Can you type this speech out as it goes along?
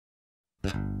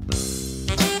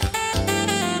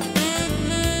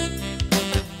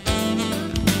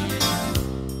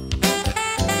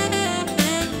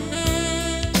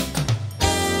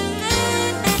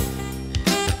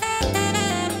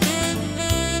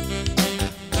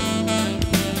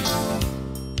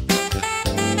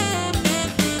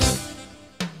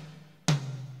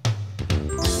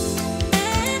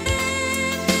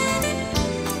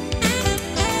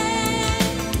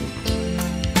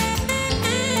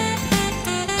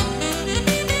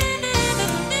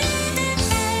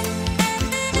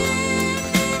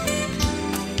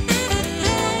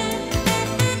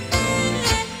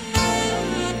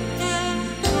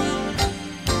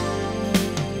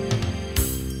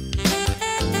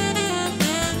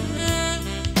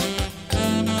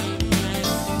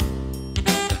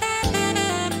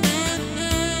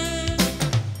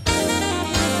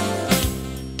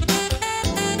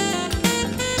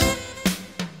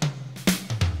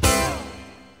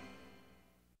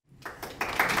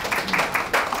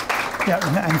Yeah,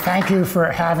 and thank you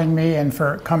for having me and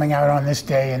for coming out on this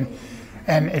day.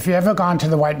 And if you've ever gone to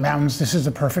the White Mountains, this is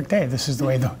the perfect day. This is the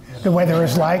way the weather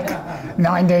is like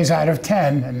 9 days out of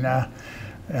 10.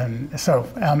 And so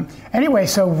anyway,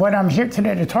 so what I'm here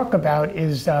today to talk about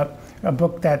is a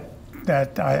book that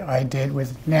I did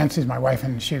with Nancy's my wife,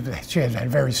 and she has a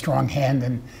very strong hand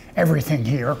in everything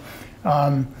here,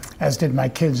 as did my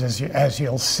kids, as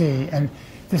you'll see. And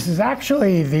this is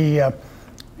actually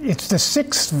it's the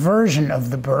 6th version of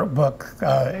the book.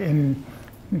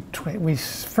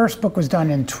 First book was done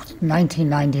in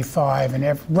 1995,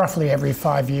 and roughly every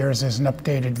 5 years there's an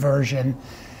updated version.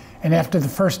 And after the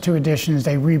first 2 editions,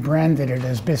 they rebranded it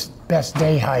as Best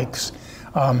Day Hikes.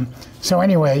 So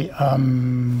anyway,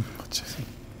 let's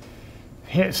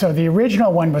see. So the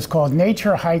original one was called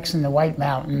Nature Hikes in the White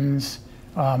Mountains.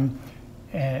 And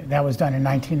that was done in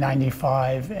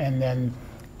 1995, and then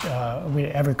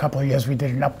every couple of years we did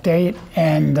an update.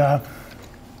 And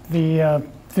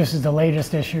this is the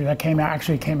latest issue that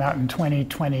actually came out in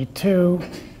 2022.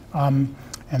 And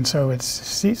so it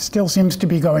still seems to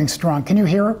be going strong. Can you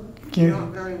hear it?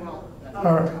 Very well.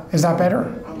 Or is that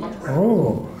better?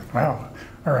 Oh, wow.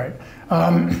 All right.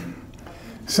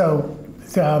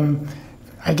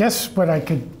 I guess what I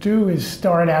could do is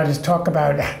start out is talk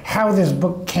about how this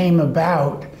book came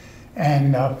about.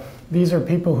 And these are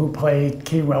people who played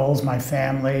key roles, my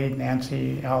family,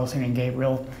 Nancy, Allison, and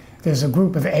Gabriel. There's a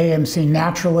group of AMC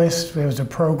naturalists. There was a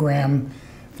program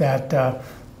that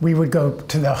we would go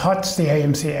to the huts, the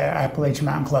AMC Appalachian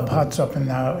Mountain Club huts up in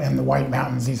the White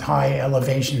Mountains, these high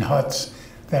elevation huts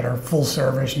that are full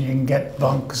service, and you can get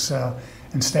bunks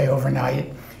and stay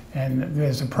overnight. And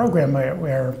there's a program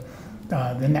where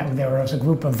there was a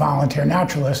group of volunteer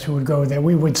naturalists who would go there.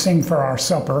 We would sing for our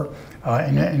supper.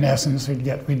 In essence,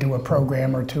 we'd do a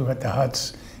program or two at the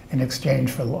huts in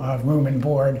exchange for room and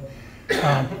board.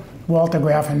 Walter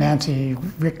Graff and Nancy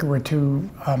Ricker were 2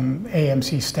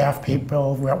 AMC staff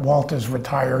people. Walter's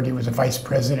retired, he was a vice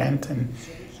president, and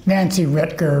Nancy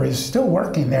Ricker is still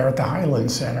working there at the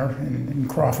Highland Center in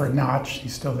Crawford Notch.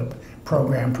 She's still the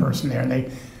program person there, and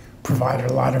they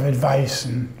provided a lot of advice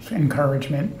and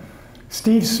encouragement.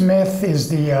 Steve Smith is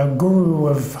the guru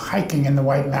of hiking in the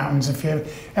White Mountains. If you've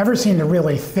ever seen the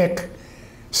really thick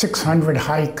 600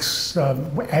 hikes,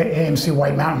 AMC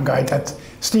White Mountain Guide,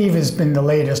 Steve has been the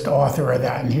latest author of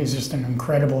that, and he's just an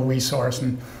incredible resource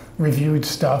and reviewed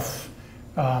stuff.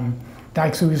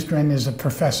 Dykes Oostrin is a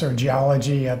professor of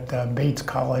geology at Bates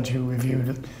College who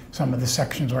reviewed some of the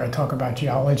sections where I talk about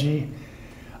geology.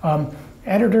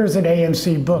 Editors at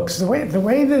AMC Books. The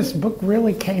way this book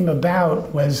really came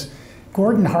about was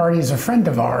Gordon Hardy's a friend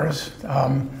of ours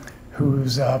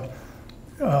who's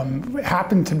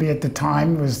happened to be at the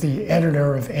time was the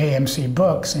editor of AMC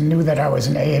Books and knew that I was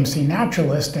an AMC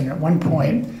naturalist. And at one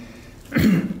point,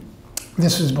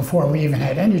 this was before we even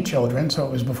had any children, so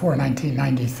it was before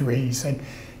 1993, he said,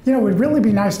 you know, it would really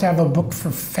be nice to have a book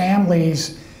for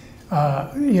families, who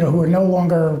are no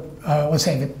longer, let's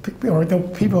say, or the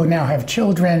people who now have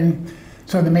children,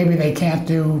 so that maybe they can't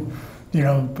do,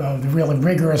 the really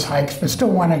rigorous hikes, but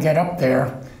still want to get up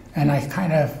there. And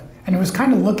he was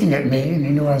kind of looking at me, and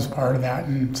he knew I was part of that.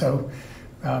 And so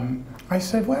I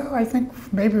said, well, I think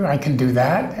maybe I can do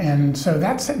that. And so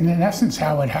that's in essence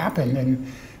how it happened. And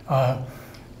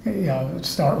we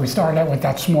started out with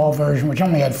that small version, which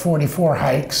only had 44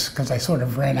 hikes, because I sort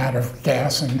of ran out of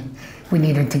gas, and we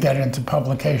needed to get it into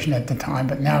publication at the time.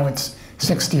 But now it's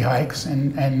 60 hikes,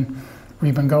 and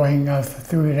we've been going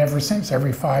through it ever since,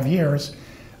 every 5 years.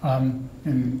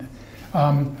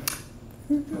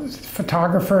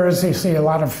 Photographers, you see a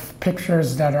lot of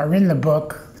pictures that are in the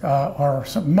book.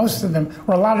 most of them,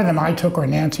 or a lot of them I took or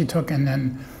Nancy took, and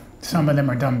then some of them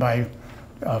are done by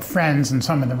friends, and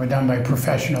some of them are done by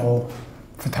professional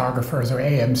photographers or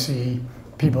AMC,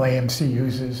 people AMC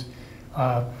uses.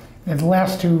 And the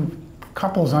last two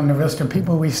couples on the list are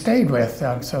people we stayed with.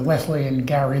 So Leslie and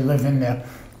Gary live in the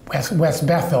West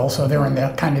Bethel, so they're in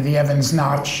the kind of the Evans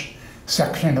Notch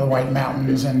section of the White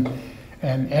Mountains, and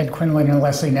Ed Quinlan and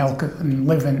Leslie Nelson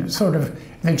live in sort of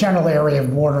the general area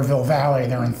of Waterville Valley.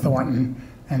 They're in Thornton,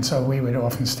 and so we would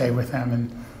often stay with them,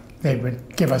 and they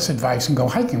would give us advice and go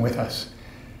hiking with us.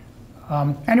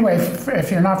 Anyway,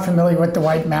 if you're not familiar with the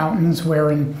White Mountains,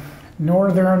 we're in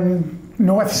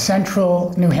north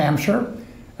central New Hampshire.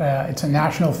 It's a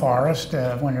national forest,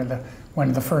 one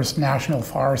of the first national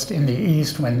forests in the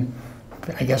East, when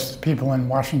I guess people in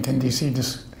Washington, D.C.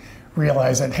 just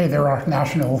realized that, hey, there are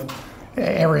national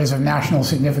areas of national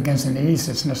significance in the East.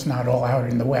 It's just not all out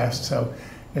in the West. So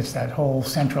it's that whole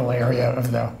central area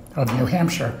of New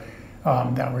Hampshire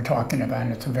that we're talking about,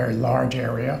 and it's a very large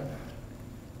area.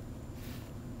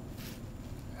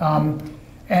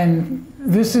 And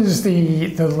this is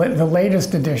the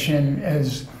latest edition.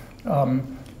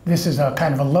 This is a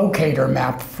kind of a locator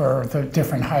map for the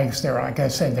different hikes. There, like I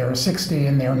said, there are 60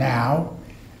 in there now,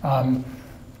 and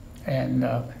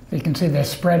you can see they're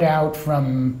spread out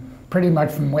pretty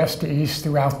much from west to east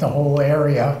throughout the whole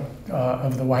area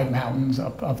of the White Mountains,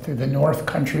 up through the North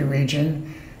Country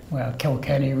region,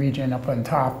 Kilkenny region up on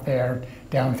top there,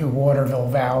 down through Waterville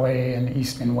Valley and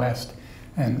east and west.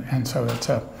 And so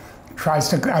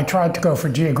I tried to go for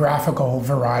geographical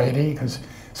variety, because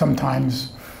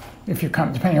sometimes if you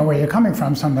come, depending on where you're coming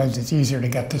from, sometimes it's easier to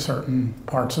get to certain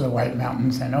parts of the White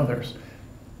Mountains than others.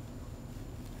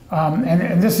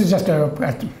 And this is just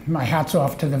my hat's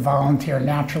off to the volunteer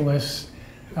naturalists.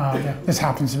 This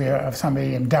happens to be somebody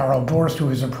named Darrell Borst, who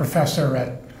was a professor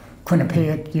at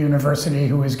Quinnipiac University,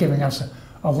 who was giving us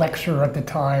a lecture at the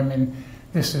time, and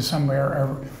this is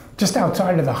somewhere just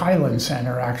outside of the Highland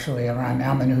Center, actually, around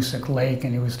Ammonoosuc Lake,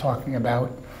 and he was talking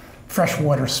about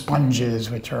freshwater sponges,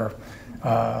 which are,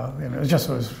 it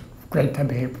was great to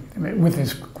be with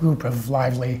this group of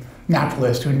lively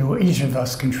naturalists who knew each of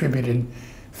us contributed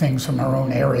things from our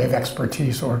own area of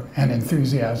expertise and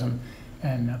enthusiasm,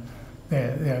 and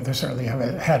they certainly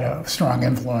had a strong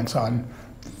influence on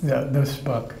this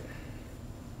book.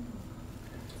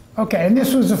 Okay, and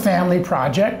this was a family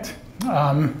project.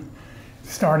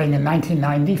 Starting in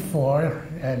 1994,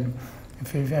 and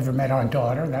if you've ever met our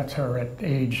daughter, that's her at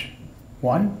age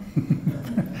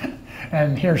 1.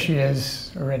 And here she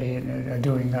is already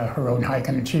doing her own hike,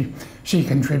 and she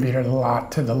contributed a lot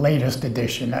to the latest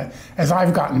edition. As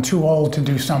I've gotten too old to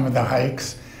do some of the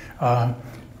hikes,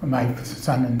 my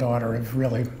son and daughter have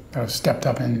really stepped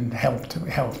up and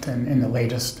helped in the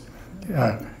latest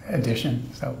edition.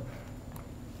 So,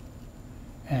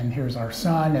 and here's our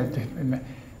son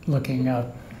looking at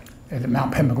the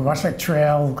Mount Pemigewasset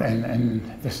Trail, and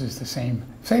this is the same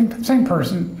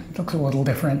person. It looks a little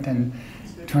different in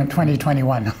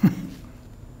 2021.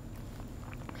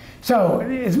 So,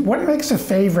 what makes a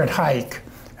favorite hike?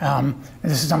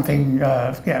 This is something,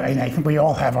 I think we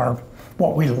all have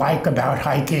what we like about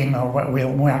hiking or what we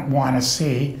want to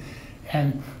see,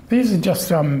 and these are just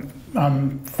some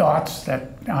thoughts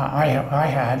that I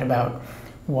had about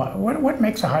what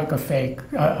makes a hike a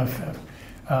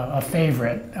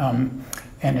favorite,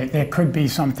 and it could be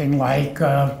something like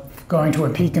going to a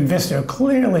peak and vista.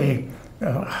 Clearly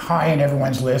high in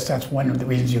everyone's list. That's one of the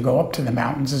reasons you go up to the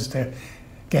mountains, is to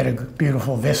get a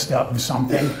beautiful vista of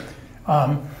something.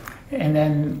 And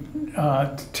then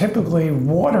typically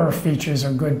water features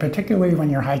are good, particularly when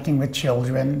you're hiking with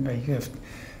children.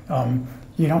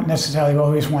 You don't necessarily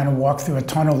always want to walk through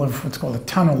what's called a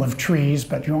tunnel of trees,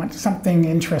 but you want something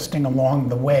interesting along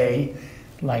the way,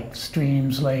 like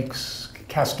streams, lakes,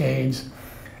 cascades.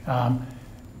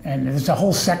 And there's a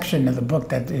whole section of the book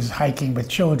that is hiking with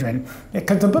children.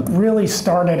 Because the book really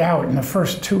started out in the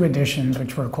first 2 editions,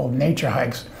 which were called Nature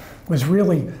Hikes, was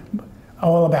really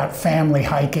all about family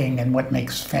hiking and what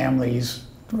makes families,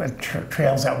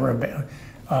 trails that were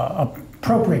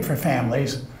appropriate for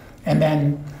families. And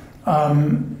then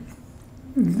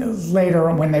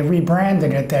later, when they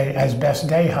rebranded it as Best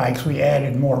Day Hikes, we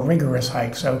added more rigorous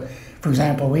hikes. So, for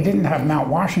example, we didn't have Mount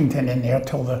Washington in there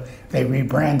till they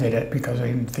rebranded it, because they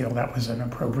didn't feel that was an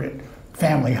appropriate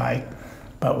family hike.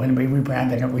 But when we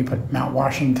rebranded it, we put Mount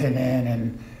Washington in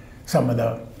and some of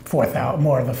the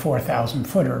more of the 4,000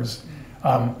 footers.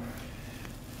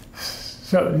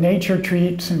 So nature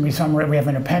treats, and we have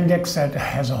an appendix that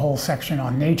has a whole section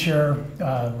on nature,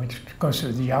 which goes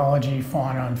through geology,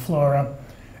 fauna, and flora.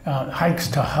 Hikes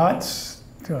to huts,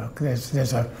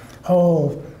 there's a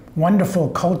whole wonderful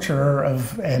culture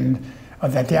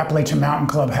that the Appalachian Mountain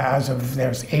Club has.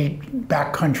 There's 8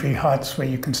 backcountry huts where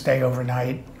you can stay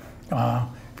overnight,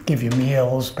 give you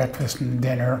meals, breakfast and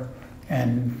dinner,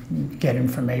 and get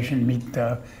information, meet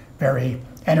the very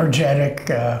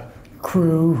energetic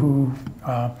crew who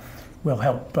will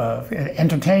help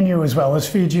entertain you as well as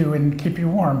feed you and keep you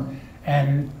warm.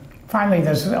 And finally,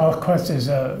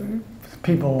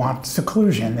 people want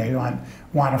seclusion. They want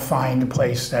to find a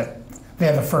place that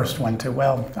they're the first one to.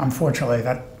 Well, unfortunately,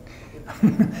 that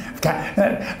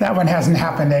one hasn't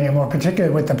happened anymore.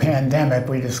 Particularly with the pandemic,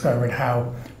 we discovered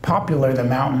how popular the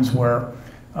mountains were.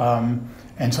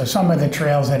 And so some of the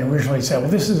trails that originally said,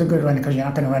 well, this is a good one because you're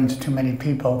not going to run into too many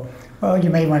people. Well, you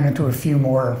may run into a few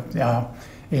more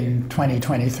in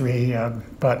 2023,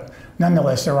 but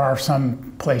nonetheless, there are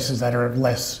some places that are a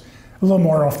little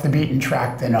more off the beaten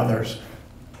track than others.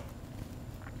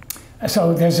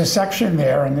 So there's a section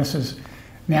there, and this is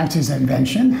Nancy's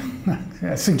invention,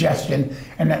 a suggestion.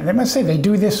 And I must say, they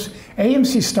do this.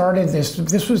 AMC started this.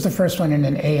 This was the first one in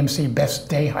an AMC Best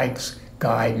Day Hikes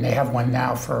guide, and they have one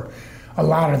now for a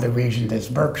lot of the region. There's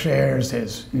Berkshires,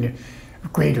 there's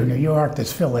Greater New York,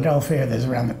 there's Philadelphia, there's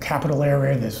around the capital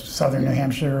area, there's Southern New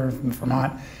Hampshire,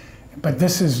 Vermont. But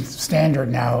this is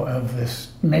standard now of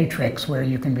this matrix where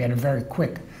you can get a very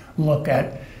quick look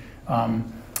at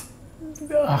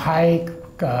a hike,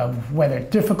 whether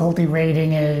difficulty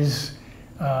rating is,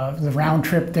 the round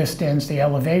trip distance, the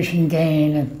elevation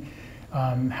gain,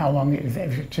 and how long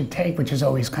it should take, which is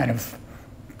always kind of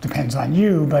depends on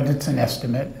you, but it's an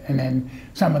estimate. And then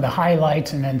some of the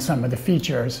highlights and then some of the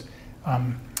features.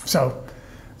 So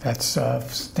that's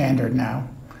standard now.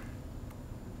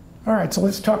 All right, so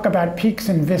let's talk about peaks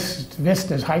and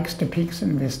vistas, hikes to peaks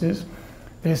and vistas.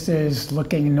 This is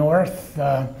looking north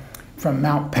from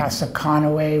Mount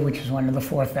Passaconaway, which is one of the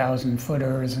 4,000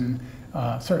 footers, and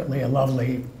certainly a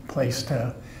lovely place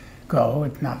to go.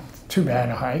 It's not too bad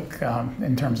a hike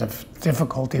in terms of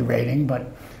difficulty rating, but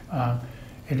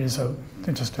it is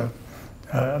just a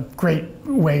great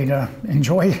way to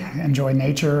enjoy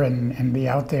nature and be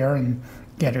out there and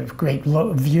get a great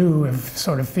view of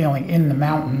sort of feeling in the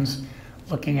mountains,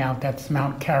 looking out. That's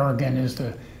Mount Carrigan is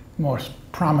the most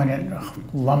prominent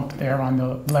lump there on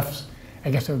the left.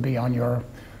 I guess it would be on your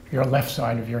left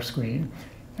side of your screen.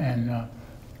 And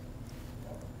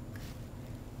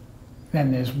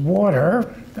then there's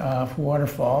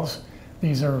waterfalls.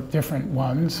 These are different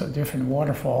ones, different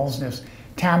waterfalls. There's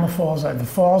Tama Falls. The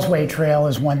Fallsway Trail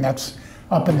is one that's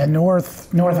up in the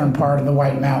northern part of the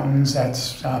White Mountains.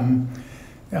 That's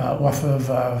off of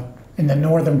in the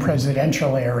northern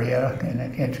presidential area, and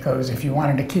it goes. If you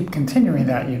wanted to keep continuing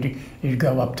that, you'd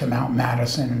go up to Mount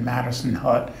Madison and Madison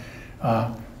Hut,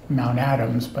 Mount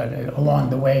Adams. But along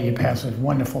the way, you pass a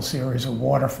wonderful series of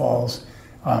waterfalls.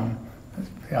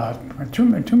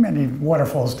 Too many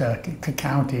waterfalls to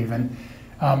count even.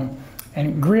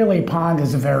 And Greeley Pond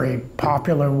is a very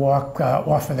popular walk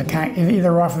either off of the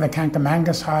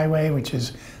Kankamangas Highway, which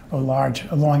is a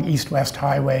long east-west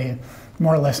highway,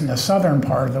 more or less in the southern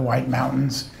part of the White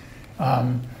Mountains.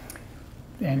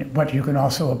 But you can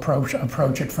also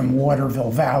approach it from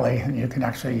Waterville Valley, and you can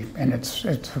actually, and it's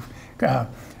a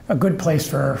good place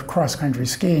for cross-country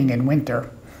skiing in winter.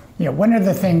 You know, one of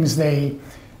the things that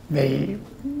I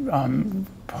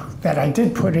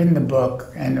did put in the book,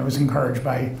 and it was encouraged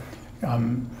by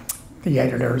the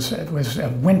editors, it was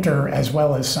winter as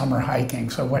well as summer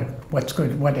hiking. So what's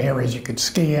good, what areas you could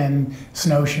ski in,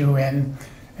 snowshoe in,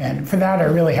 and for that I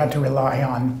really had to rely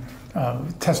on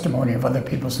testimony of other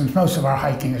people, since most of our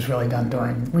hiking is really done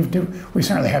during. We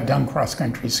certainly have done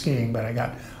cross-country skiing, but I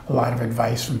got a lot of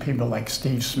advice from people like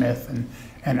Steve Smith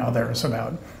and others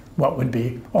about what would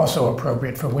be also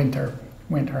appropriate for winter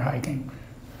hiking.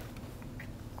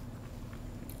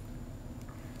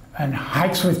 And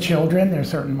hikes with children, there are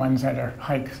certain ones that are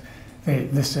hikes.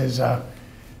 This is the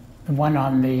one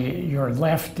on your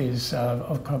left is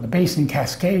called the Basin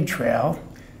Cascade Trail,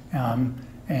 and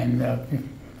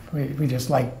we just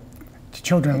like,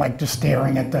 children like just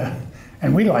staring at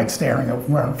and we like staring at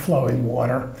flowing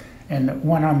water. And the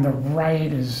one on the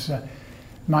right is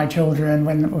my children,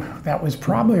 that was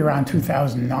probably around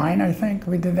 2009, I think,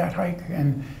 we did that hike.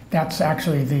 And that's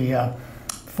actually the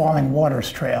Falling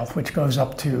Waters Trail, which goes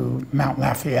up to Mount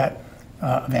Lafayette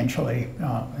eventually.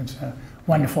 It's a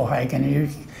wonderful hike. And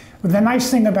the nice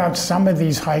thing about some of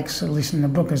these hikes, at least in the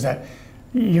book, is that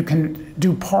you can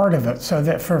do part of it. So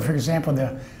that, for example,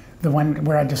 the one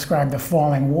where I described the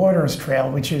Falling Waters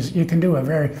Trail, which is, you can do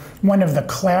one of the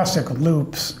classic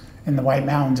loops in the White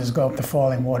Mountains is go up the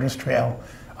Falling Waters Trail,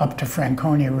 up to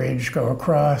Franconia Ridge, go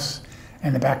across,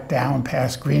 and then back down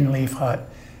past Greenleaf Hut,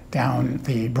 down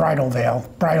the bridle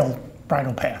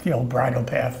path, the old bridle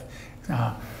path.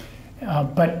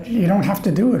 But you don't have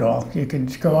to do it all. You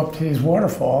could go up to these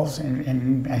waterfalls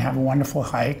and have a wonderful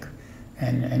hike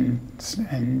and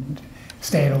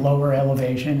stay at a lower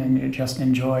elevation, and you just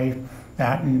enjoy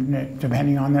that, and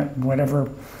depending on that, whatever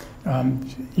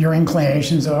your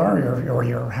inclinations are,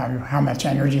 or how much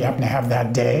energy you happen to have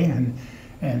that day, and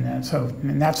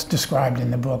that's described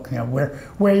in the book. You know,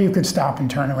 where you could stop and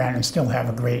turn around and still have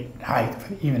a great hike,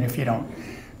 even if you don't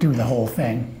do the whole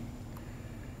thing.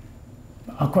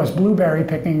 Of course, blueberry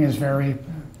picking is very,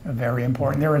 very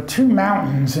important. There are two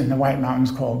mountains in the White Mountains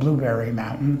called Blueberry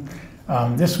Mountain.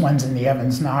 This one's in the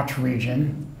Evans Notch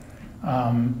region.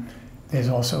 There's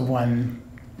also one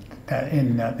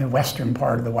in the western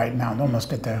part of the White Mountain,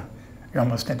 almost at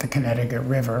the Connecticut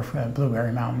River,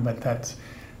 Blueberry Mountain.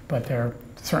 But they're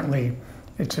certainly,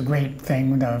 it's a great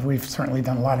thing. We've certainly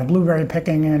done a lot of blueberry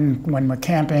picking when we're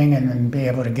camping, and then be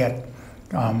able to get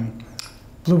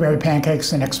blueberry pancakes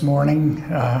the next morning.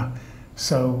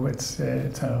 So it's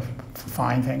a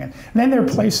fine thing. And then there are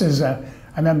places. I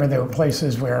remember there were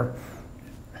places where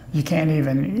you can't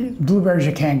even, blueberries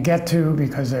you can't get to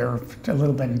because they're a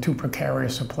little bit in too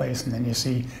precarious a place, and then you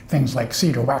see things like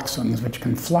cedar waxwings, which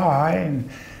can fly, and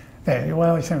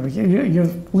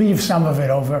you leave some of it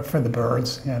over for the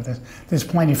birds. You know, there's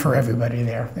plenty for everybody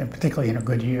there, particularly in a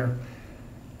good year.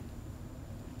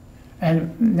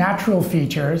 And natural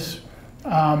features,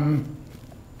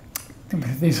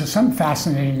 these are some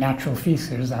fascinating natural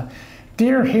features.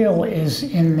 Deer Hill is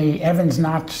in the Evans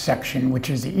Notch section,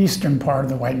 which is the eastern part of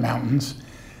the White Mountains,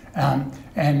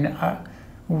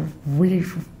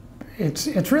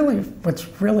 it's really, what's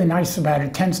really nice about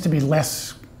it, tends to be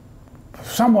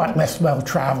somewhat less well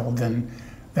traveled than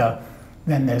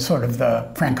the sort of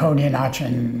the Franconia Notch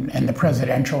and the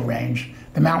Presidential Range.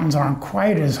 The mountains aren't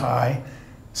quite as high,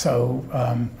 so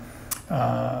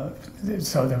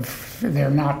they're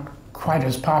not quite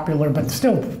as popular, but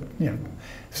still, you know,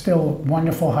 still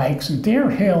wonderful hikes. And Deer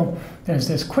Hill, there's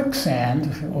this quicksand,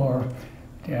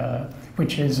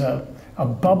 which is a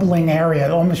bubbling area.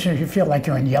 Almost you feel like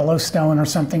you're in Yellowstone or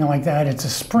something like that. It's a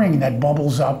spring that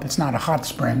bubbles up. It's not a hot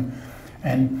spring.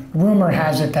 And rumor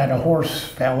has it that a horse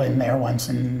fell in there once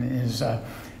and is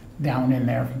down in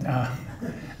there.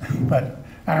 But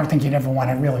I don't think you'd ever want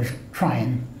to really try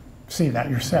and see that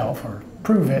yourself or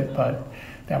prove it, but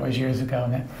that was years ago.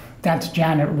 And that's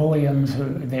Janet Williams,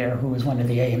 who was one of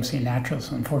the AMC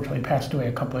naturalists, unfortunately passed away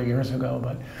a couple of years ago,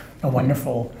 but a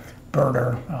wonderful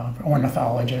birder,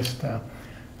 ornithologist,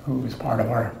 who was part of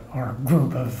our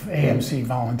group of AMC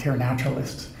volunteer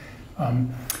naturalists.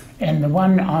 And the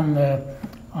one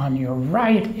on your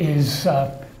right is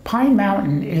Pine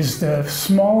Mountain is the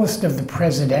smallest of the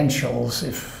presidentials.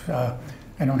 If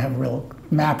I don't have a real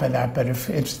map of that, but if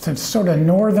it's the sort of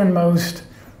northernmost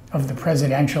of the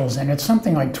presidentials, and it's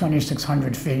something like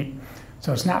 2,600 feet,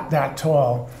 so it's not that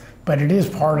tall, but it is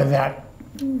part of that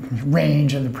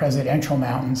range of the presidential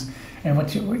mountains. And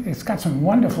it's got some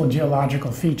wonderful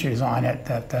geological features on it,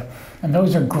 and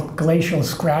those are glacial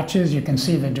scratches. You can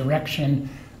see the direction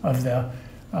of the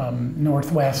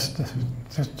northwest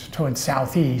towards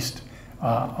southeast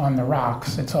on the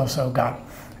rocks. It's also got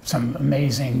some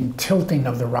amazing tilting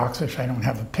of the rocks, which I don't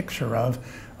have a picture of,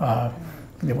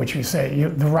 which you say,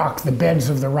 the beds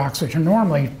of the rocks, which are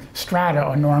normally strata,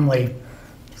 are normally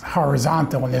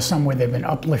horizontal, and there's some where they've been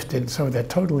uplifted, so they're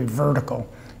totally vertical.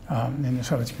 And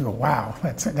so you go, wow,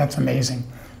 that's amazing.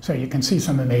 So you can see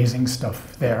some amazing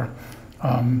stuff there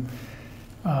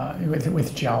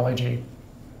with geology.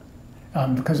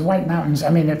 Because the White Mountains,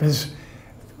 I mean,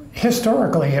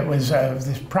 historically it was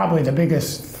probably the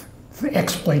biggest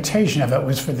exploitation of it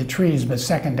was for the trees, but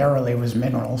secondarily was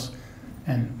minerals.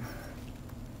 And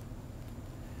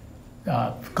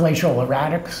glacial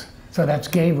erratics, so that's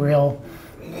Gabriel.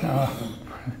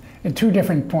 At two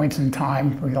different points in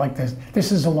time, we like this.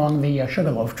 This is along the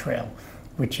Sugarloaf Trail,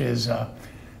 which is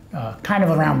kind of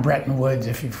around Bretton Woods.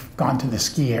 If you've gone to the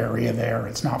ski area there,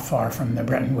 it's not far from the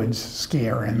Bretton Woods ski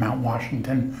area and Mount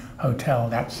Washington Hotel,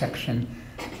 that section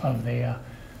of the,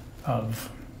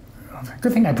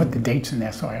 good thing I put the dates in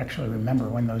there so I actually remember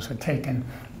when those were taken.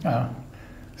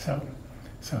 So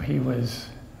he was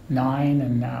 9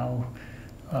 and now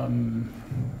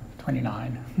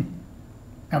 29.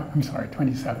 Oh, I'm sorry,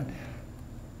 27.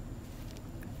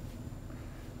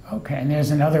 Okay, and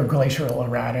there's another glacial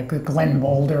erratic, Glen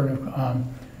Boulder, a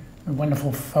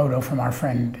wonderful photo from our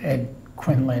friend Ed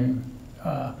Quinlan.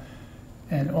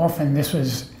 And often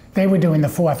they were doing the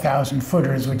 4,000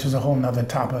 footers, which is a whole nother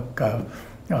topic of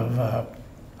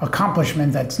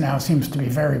accomplishment that's now seems to be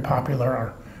very popular.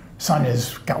 Our son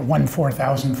has got one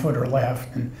 4,000 footer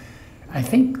left, and I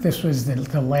think this was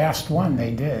the last one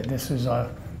they did. This is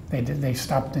they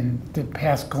stopped and did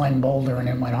past Glen Boulder and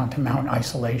then went on to Mount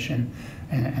Isolation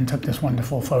and took this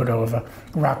wonderful photo of a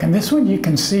rock. And this one you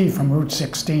can see from Route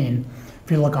 16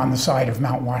 if you look on the side of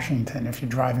Mount Washington. If you're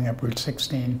driving up Route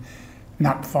 16,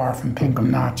 not far from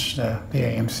Pinkham Notch, the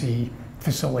AMC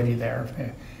facility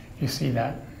there, you see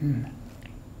that.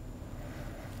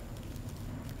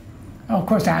 Oh, of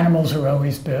course, animals are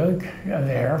always big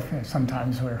there.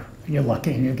 Sometimes you're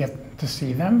lucky and you get to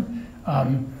see them.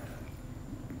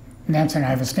 Nancy and I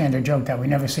have a standard joke that we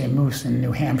never see a moose in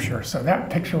New Hampshire, so that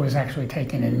picture was actually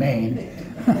taken in Maine.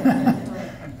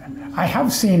 I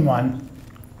have seen one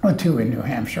or two in New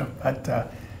Hampshire,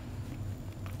 but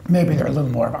maybe they're a little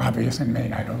more obvious in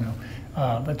Maine, I don't know.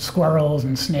 But squirrels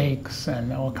and snakes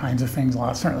and all kinds of things,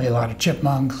 certainly a lot of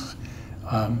chipmunks.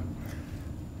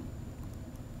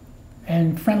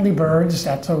 And friendly birds,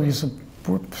 that's always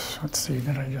whoops, let's see,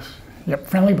 yep,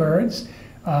 friendly birds.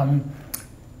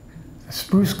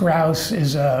 Spruce grouse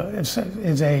is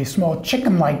a small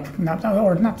chicken-like,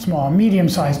 not small,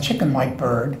 medium-sized chicken-like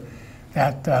bird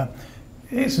that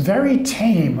is very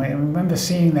tame. I remember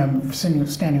seeing them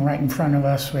standing right in front of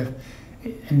us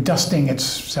and dusting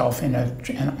itself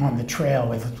on the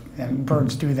trail and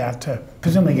birds do that to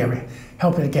presumably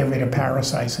help it get rid of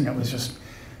parasites, and it was just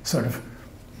sort of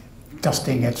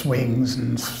dusting its wings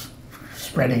and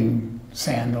spreading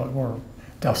sand or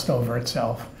dust over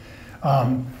itself.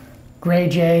 Gray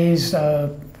jays,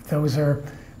 those are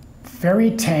very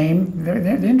tame.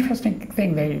 The interesting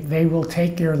thing, they will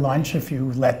take your lunch if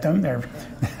you let them.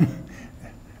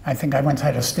 I think I once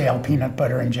had a stale peanut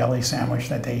butter and jelly sandwich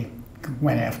that they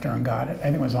went after and got it. I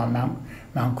think it was on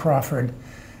Mount Crawford.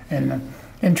 And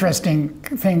interesting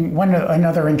thing,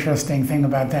 another interesting thing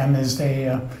about them is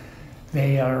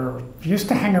they are used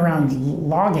to hang around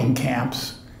logging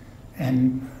camps,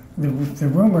 and the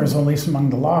rumors, at least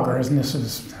among the loggers, and this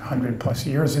is 100+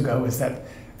 years ago, is that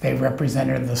they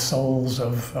represented the souls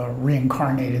of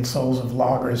reincarnated souls of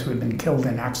loggers who had been killed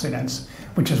in accidents,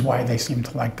 which is why they seem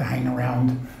to like to hang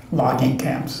around logging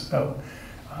camps. So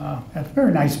that's a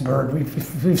very nice bird.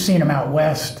 We've seen them out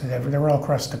west. They're all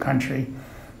across the country.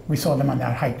 We saw them on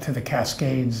that hike to the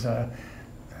Cascades that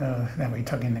we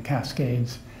took in the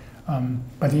Cascades.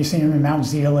 But you see them in Mount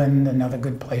Zealand. Another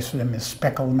good place for them is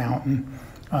Speckled Mountain.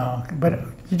 But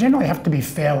you generally have to be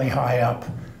fairly high up.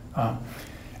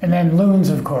 And then loons,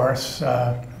 of course.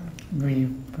 We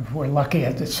were lucky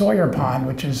at the Sawyer Pond,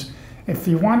 which is, if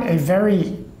you want a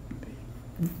very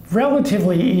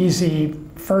relatively easy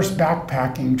first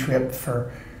backpacking trip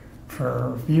for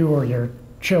you or your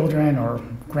children or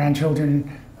grandchildren,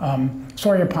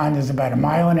 Sawyer Pond is about 1.5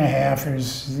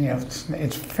 miles.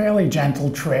 It's fairly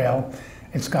gentle trail.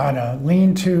 It's got a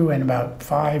lean-to and about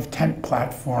 5 tent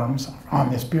platforms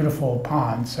on this beautiful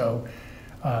pond. So,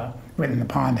 within the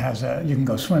pond you can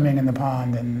go swimming in the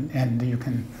pond, and you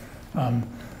can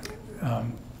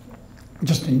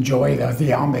just enjoy the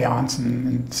ambiance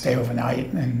and stay overnight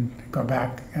and go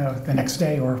back the next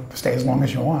day or stay as long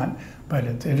as you want. But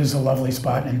it is a lovely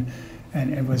spot,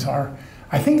 and it was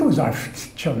I think it was our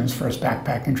children's first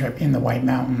backpacking trip in the White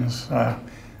Mountains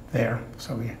there.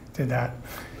 So we did that.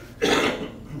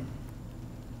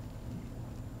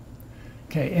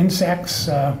 Okay, insects,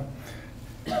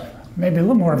 maybe a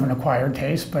little more of an acquired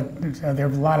taste, but there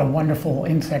are a lot of wonderful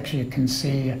insects you can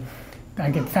see.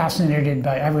 I get fascinated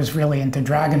by, I was really into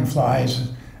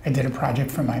dragonflies. I did a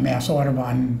project for my Mass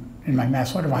Audubon, in my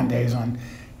Mass Audubon days, on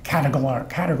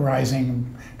categorizing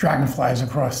dragonflies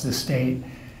across the state.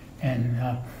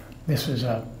 And this was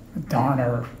a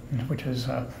darner, which is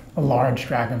a large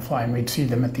dragonfly, and we'd see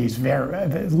them at these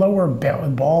lower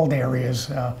bald areas,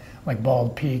 like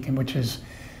Bald Peak, and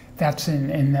that's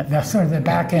sort of the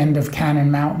back end of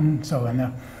Cannon Mountain, so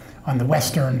on the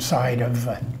western side of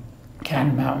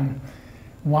Cannon Mountain.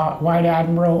 White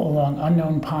Admiral along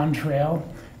Unknown Pond Trail.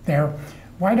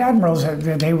 White Admirals,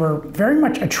 they were very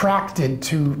much attracted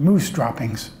to moose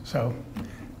droppings, so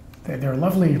they're a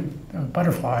lovely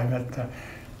butterfly, but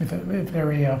with a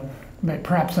very,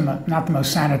 perhaps not the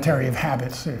most sanitary of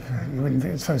habits, if you wouldn't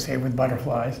associate with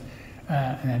butterflies.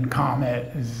 And then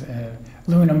Comet is,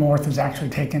 Lunamorph is actually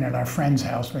taken at our friend's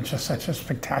house, which is such a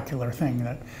spectacular thing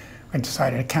that I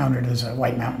decided to count it as a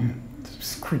White Mountain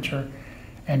creature.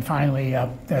 And finally,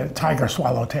 the tiger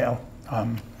swallowtail,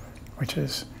 which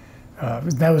is,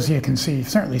 those you can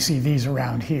certainly see these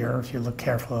around here if you look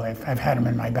carefully. I've had them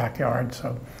in my backyard,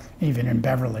 so even in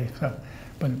Beverly. So,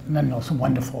 but nonetheless, a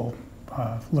wonderful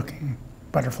looking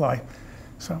butterfly.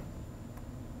 So,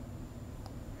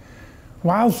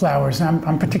 wildflowers,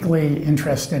 I'm particularly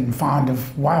interested and fond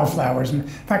of wildflowers. In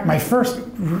fact, my first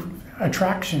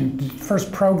attraction,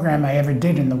 first program I ever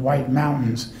did in the White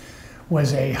Mountains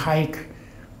was a hike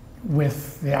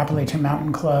with the Appalachian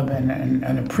Mountain Club and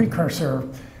a precursor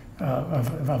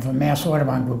of a Mass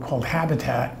Audubon group called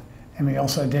Habitat. And we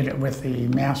also did it with the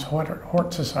Mass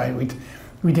Hort Society.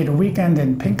 We did a weekend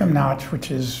in Pinkham Notch, which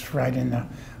is right in the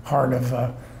heart of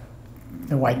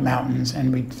the White Mountains,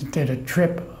 and we did a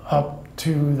trip up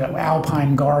to the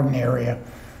Alpine Garden area,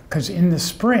 because in the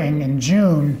spring, in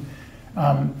June,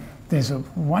 there's a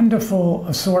wonderful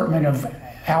assortment of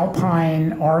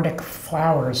alpine Arctic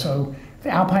flowers. So the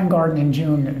Alpine Garden in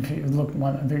June, if you look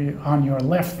on your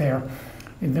left there,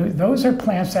 those are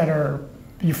plants that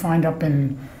you find up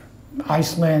in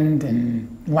Iceland and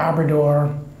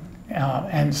Labrador.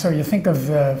 And so you think of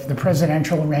the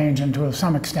Presidential Range and to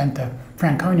some extent the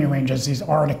Franconia Range as these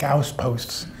Arctic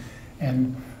outposts.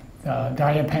 And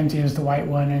Diapensia is the white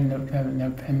one,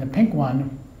 and the pink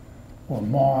one, or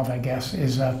mauve, I guess,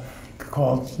 is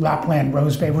called Lapland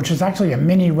Rosebay, which is actually a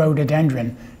mini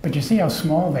rhododendron. But you see how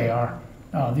small they are.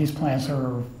 These plants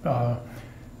are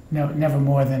never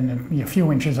more than a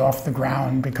few inches off the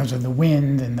ground because of the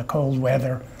wind and the cold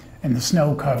weather and the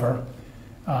snow cover.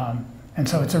 And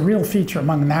so it's a real feature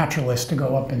among naturalists to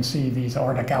go up and see these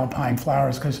Arctic alpine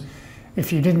flowers, because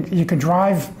if you didn't, you could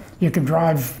drive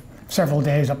several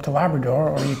days up to Labrador,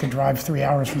 or you could drive 3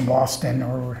 hours from Boston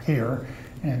or here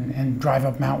and drive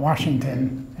up Mount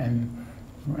Washington and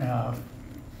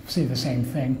see the same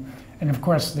thing. And of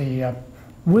course the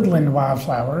woodland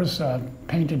wildflowers,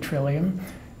 painted trillium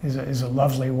is a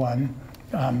lovely one.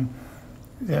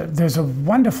 There's a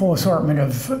wonderful assortment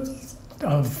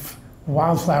of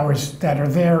wildflowers that are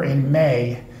there in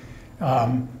May,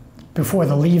 before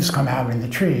the leaves come out in the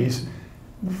trees.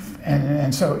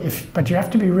 And so but you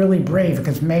have to be really brave,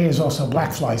 because May is also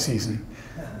black fly season.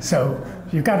 So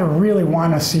you've got to really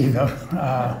want to see them.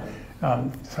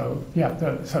 So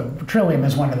trillium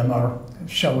is one of the more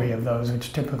showy of those,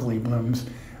 which typically blooms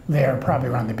there probably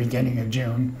around the beginning of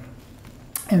June.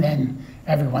 And then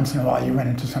every once in a while you run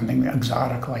into something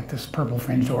exotic like this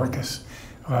purple-fringed orchis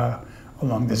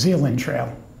along the Zealand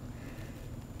Trail.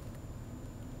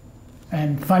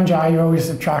 And fungi are always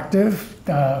attractive.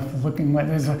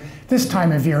 This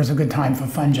time of year is a good time for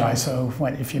fungi. So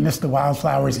if you miss the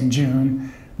wildflowers in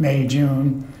June, May,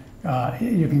 June,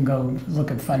 you can go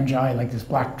look at fungi like this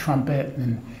black trumpet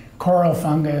and coral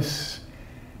fungus,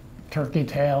 turkey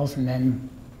tails, and then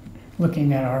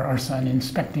looking at our son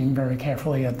inspecting very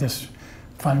carefully at this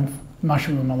fun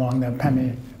mushroom along the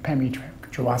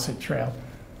Pemi-Jawasset Trail.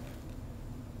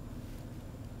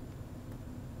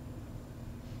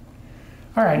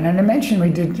 All right, and I mentioned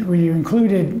we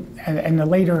included in the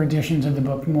later editions of the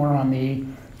book more on the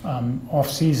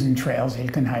off-season trails that you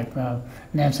can hike.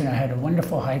 Nancy and I had a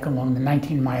wonderful hike along the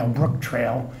 19-mile Brook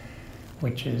Trail,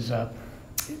 which is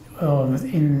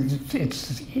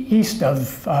it's east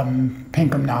of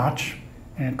Pinkham Notch,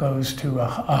 and it goes to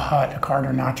a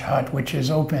Carter Notch hut, which is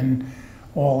open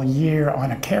all year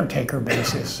on a caretaker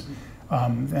basis,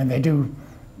 and they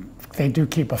do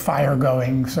keep a fire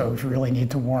going, so if you really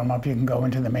need to warm up, you can go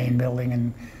into the main building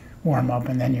and warm up,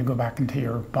 and then you go back into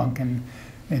your bunk and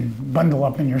bundle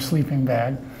up in your sleeping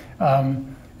bag.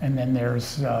 And then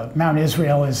there's Mount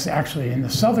Israel is actually in the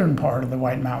southern part of the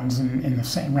White Mountains,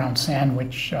 around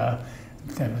Sandwich, the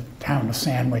town of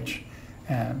Sandwich.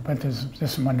 But there's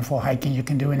some wonderful hiking you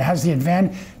can do, and it has the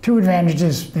two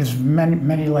advantages. There's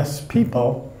many less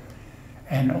people,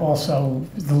 and also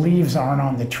the leaves aren't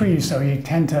on the trees, so you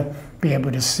tend to be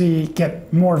able to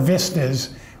get more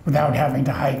vistas without having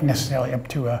to hike necessarily up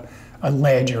to a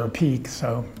ledge or a peak.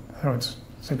 So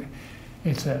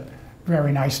it's a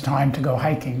very nice time to go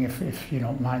hiking if you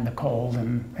don't mind the cold,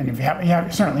 and if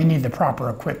you certainly need the proper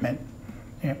equipment.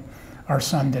 Yeah. Our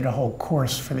son did a whole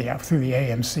course through the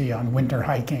AMC on winter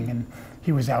hiking, and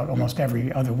he was out almost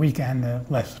every other weekend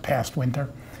past winter.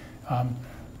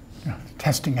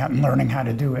 Testing out and learning how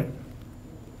to do it.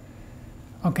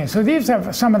 Okay, so these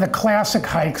are some of the classic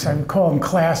hikes. I would call them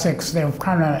classics. They're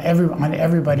kind of on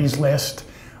everybody's list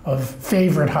of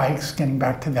favorite hikes, getting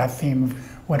back to that theme of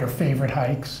what are favorite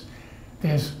hikes.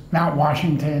 There's Mount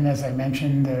Washington, as I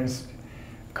mentioned. There's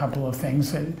a couple of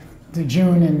things. The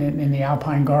June in the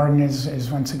Alpine Garden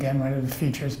is once again one of the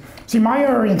features. See, my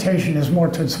orientation is more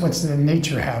towards what's the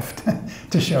nature have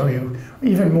to show you,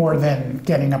 even more than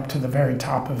getting up to the very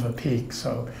top of a peak.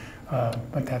 So,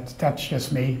 but that's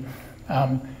just me.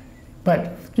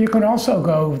 But you can also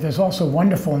go. There's also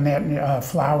wonderful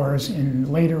flowers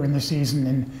later in the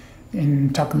season in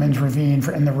Tuckerman's Ravine,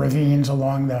 in the ravines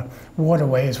along the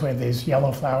waterways where these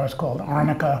yellow flowers called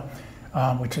arnica,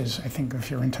 which is, I think, if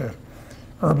you're into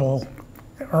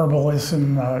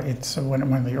herbalism, it's one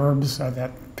of the herbs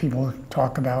that people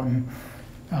talk about, and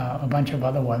a bunch of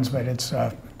other ones, but it's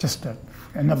just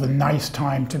another nice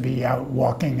time to be out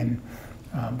walking, and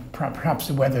perhaps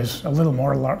the weather's a little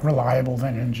more reliable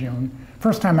than in June.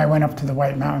 First time I went up to the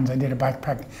White Mountains, I did a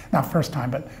not first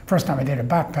time, but first time I did a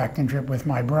backpacking trip with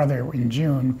my brother in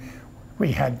June.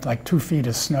 We had like 2 feet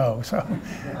of snow, so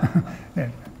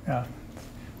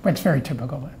it's very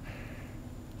typical.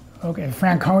 Okay,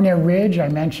 Franconia Ridge, I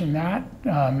mentioned that,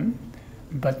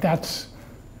 but that's,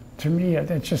 to me,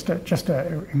 it's just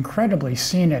a incredibly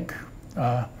scenic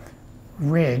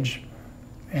ridge.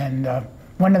 And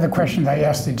one of the questions I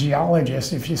asked the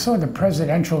geologist, if you saw the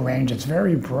Presidential Range, it's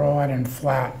very broad and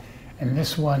flat, and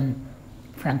this one,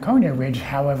 Franconia Ridge,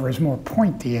 however, is more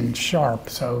pointy and sharp,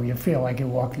 so you feel like you're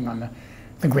walking on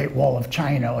the Great Wall of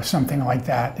China or something like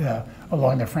that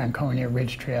along the Franconia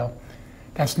Ridge Trail.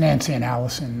 That's Nancy and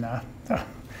Allison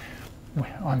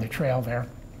on the trail there.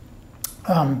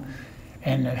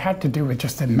 And it had to do with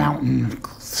just the mountain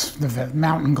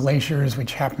glaciers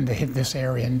which happened to hit this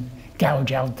area and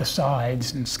gouge out the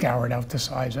sides and scoured out the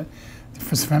sides.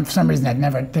 For some reason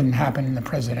that didn't happen in the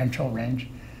Presidential Range.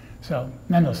 So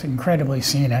nonetheless, incredibly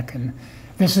scenic. And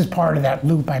this is part of that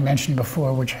loop I mentioned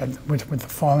before, with the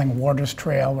Falling Waters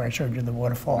Trail, where I showed you the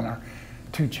waterfall and our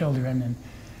 2 children. And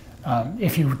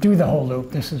if you do the whole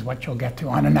loop, this is what you'll get to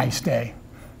on a nice day.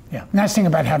 Yeah, nice thing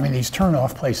about having these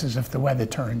turn-off places, if the weather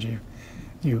turns,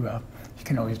 you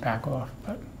can always back off.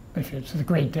 But if it's a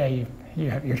great day,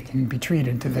 you can be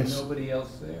treated to this. Nobody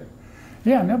else there?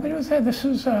 Yeah, nobody was there. This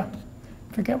was, I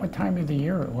forget what time of the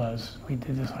year it was we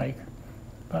did this hike.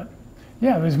 But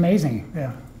yeah, it was amazing.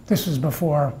 Yeah, this was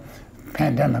before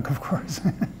pandemic, of course.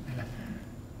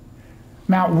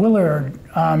 Mount Willard.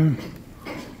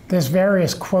 There's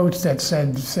various quotes that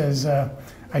says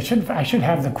I should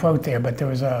have the quote there, but there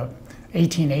was a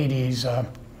 1880s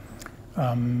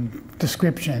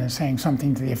description saying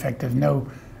something to the effect of no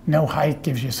hike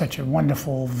gives you such a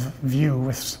wonderful view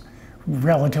with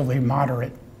relatively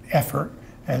moderate effort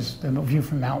as the view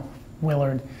from Mount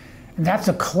Willard. And that's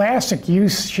a classic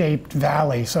U-shaped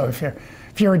valley. So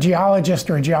if you're a geologist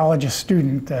or a geologist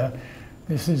student,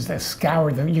 this is the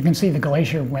scoured. You can see the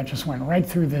glacier just went right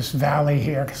through this valley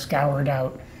here, scoured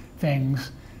out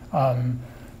things.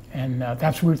 And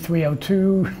that's Route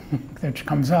 302, which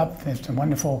comes up. It's a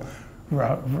wonderful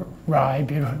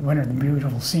ride, one of the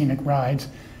beautiful scenic rides.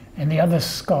 And the other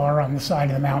scar on the side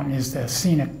of the mountain is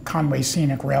the Conway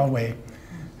Scenic Railway.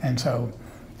 And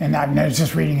I was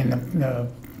just reading in the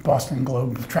Boston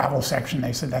Globe travel section,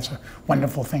 they said that's a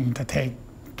wonderful thing to take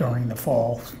during the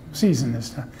fall season, is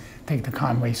to take the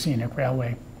Conway Scenic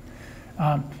Railway.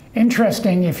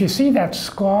 Interesting, if you see that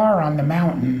scar on the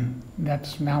mountain,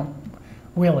 that's Mount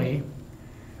Willie.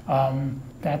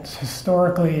 That's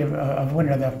historically of one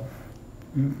of the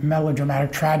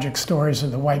melodramatic, tragic stories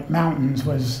of the White Mountains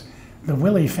was the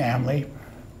Willie family.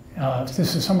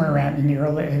 This is somewhere around in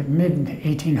the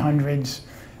mid-1800s.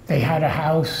 They had a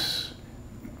house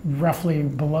roughly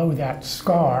below that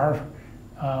scar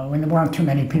when there weren't too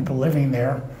many people living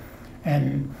there.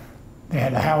 And they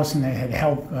had a house and they had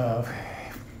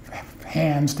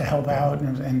hands to help out,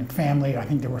 and the family, I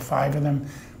think there were 5 of them,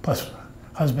 plus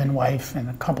husband, wife, and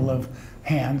a couple of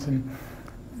hands. And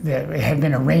it had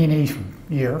been a rainy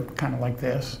year, kind of like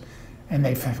this, and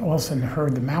they all of a sudden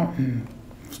heard the mountain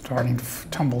starting to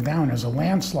tumble down as a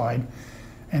landslide,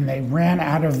 and they ran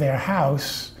out of their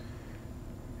house.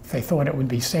 They thought it would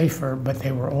be safer, but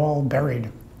they were all buried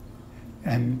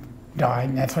and died.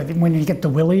 And that's why when you get the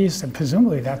willies, and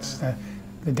presumably that's the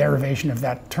derivation of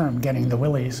that term, getting the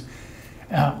willies.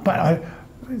 But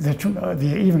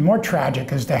the even more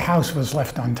tragic is the house was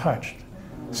left untouched.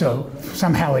 So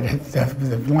somehow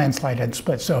the landslide had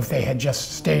split. So if they had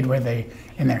just stayed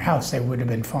in their house, they would have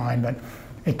been fine. But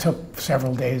it took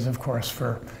several days, of course,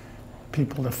 for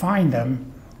people to find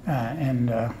them, and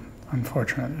it was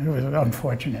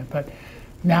unfortunate. But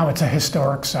now it's a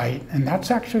historic site, and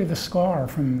that's actually the scar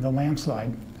from the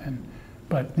landslide.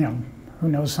 But who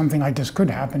knows, something like this could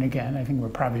happen again. I think we're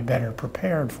probably better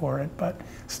prepared for it, but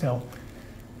still.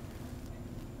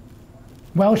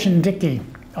 Welsh and Dickey.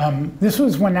 This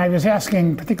was when I was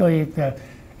asking, particularly the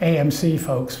AMC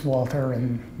folks, Walter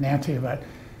and Nancy, about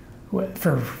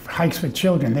for hikes with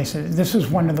children. They said this is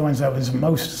one of the ones that was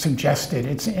most suggested.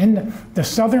 It's in the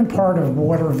southern part of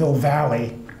Waterville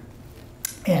Valley,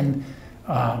 and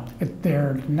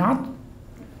they're not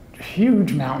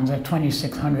huge mountains at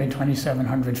 2,600,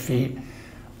 2,700 feet,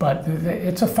 But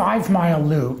it's a 5-mile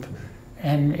loop,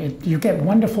 and you get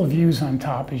wonderful views on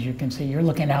top, as you can see. You're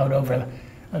looking out over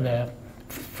the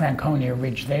Franconia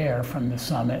Ridge there from the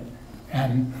summit.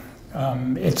 And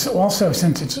it's also,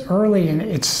 since it's early and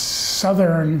it's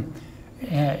southern,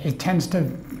 it tends to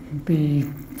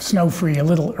be snow-free a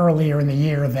little earlier in the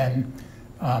year than,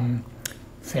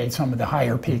 say, some of the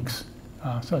higher peaks.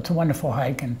 So it's a wonderful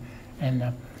hike.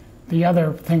 And the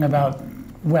other thing about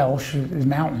Welsh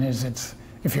Mountain is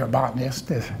if you're a botanist,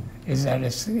 is that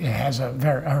it has a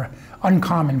very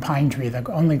uncommon pine tree that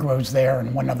only grows there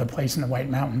and one other place in the White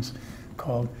Mountains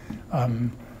called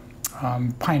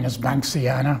Pinus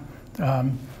banksiana.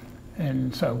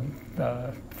 And so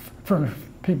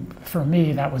for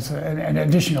me, that was an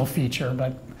additional feature,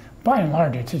 but by and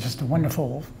large, it's just a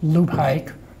wonderful loop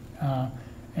hike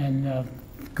and a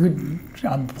good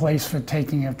place for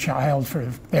taking a child for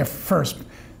their first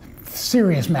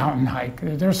serious mountain hike.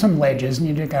 There's some ledges and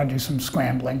you got to do some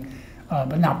scrambling,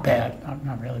 but not bad,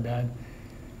 not really bad.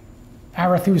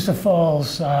 Arethusa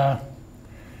Falls,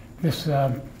 this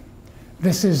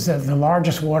is the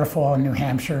largest waterfall in New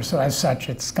Hampshire, so as such,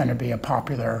 it's going to be a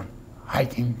popular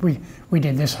hiking. We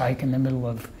did this hike in the middle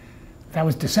of, that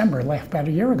was December, about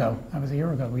a year ago. That was a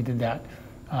year ago we did that.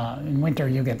 In winter,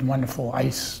 you get wonderful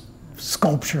ice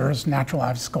sculptures, natural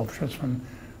ice sculptures from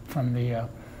the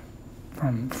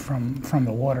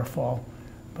waterfall,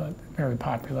 but very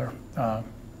popular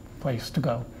place to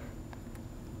go.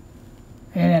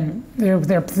 And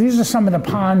these are some of the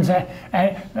ponds, and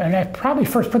I probably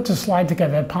first put the slide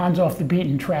together, ponds off the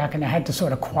beaten track, and I had to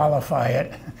sort of qualify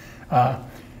it.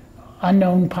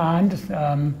 Unknown Pond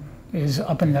is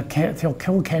up in the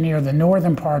Kilkenny, or the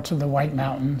northern parts of the White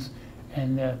Mountains,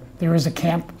 and there is a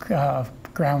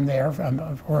campground there,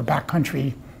 or a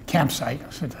backcountry campsite, I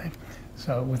should say.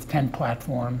 So with 10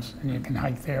 platforms, and you can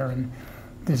hike there, and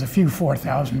there's a few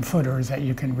 4,000 footers that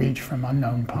you can reach from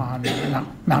Unknown Pond,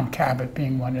 Mount Cabot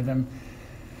being one of them.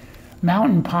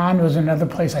 Mountain Pond was another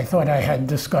place I thought I had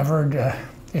discovered.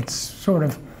 It's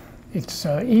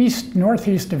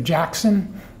northeast of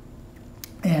Jackson,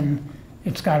 and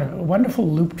it's got a wonderful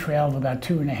loop trail of about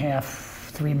 2.5,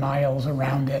 3 miles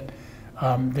around it.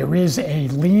 There is a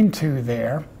lean-to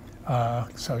there,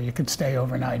 so you could stay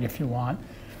overnight if you want.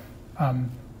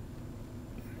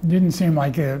 Didn't seem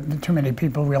like too many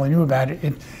people really knew about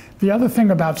it. The other thing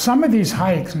about some of these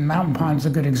hikes, and Mountain Pond's a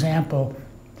good example,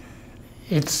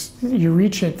 you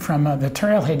reach it from the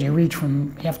trailhead, you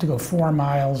have to go 4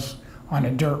 miles on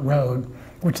a dirt road,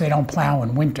 which they don't plow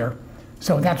in winter.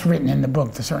 So that's written in the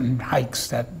book, the certain hikes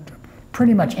that are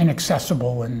pretty much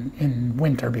inaccessible in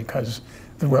winter because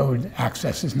the road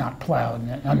access is not plowed.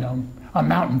 A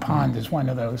Mountain Pond is one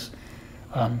of those.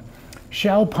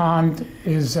 Shell Pond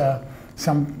is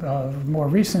some more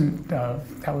recent,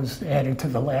 that was added to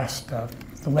the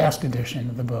last edition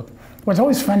of the book. What's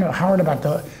always hard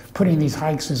about putting these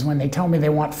hikes is when they tell me they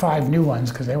want 5 new ones,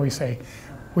 because they always say,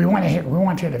 we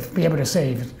want you to be able to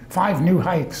say 5 new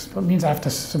hikes. That means I have to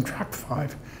subtract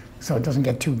 5, so it doesn't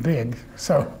get too big.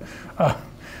 So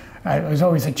it was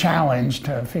always a challenge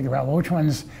to figure out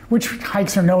which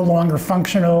hikes are no longer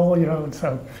functional,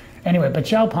 so anyway, but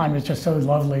Shell Pond was just so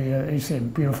lovely. You see a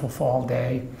beautiful fall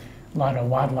day. A lot of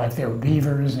wildlife. There were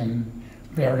beavers and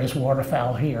various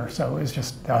waterfowl here, so it was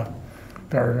just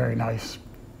very, very nice,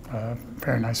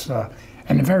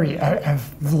 and a very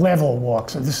level walk.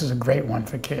 So this is a great one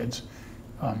for kids.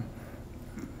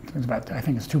 It's about, I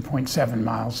think it's 2.7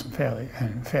 miles,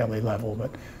 fairly level,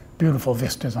 but beautiful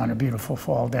vistas on a beautiful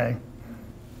fall day.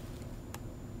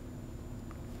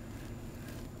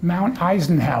 Mount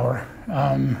Eisenhower.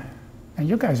 And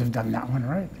you guys have done that one,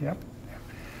 right? Yep.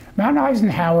 Mount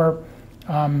Eisenhower,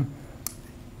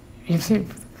 you see,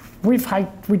 we've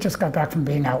hiked, we just got back from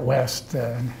being out west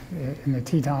in the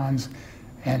Tetons,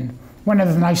 and one of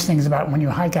the nice things about when you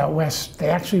hike out west, they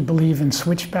actually believe in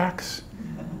switchbacks.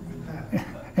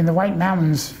 In the White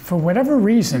Mountains, for whatever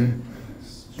reason,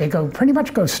 they pretty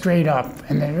much go straight up,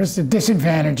 and there's the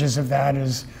disadvantages of that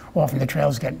is often the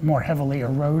trails get more heavily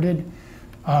eroded.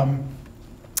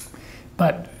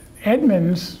 But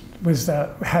Edmonds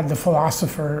had the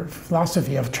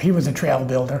philosophy of, he was a trail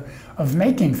builder, of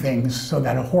making things so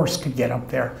that a horse could get up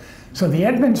there. So the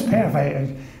Edmonds Path,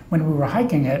 when we were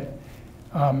hiking it,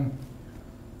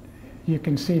 you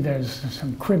can see there's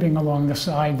some cribbing along the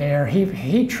side there.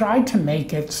 He tried to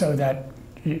make it so that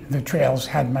the trails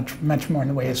had much more in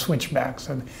the way of switchbacks.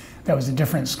 So that was a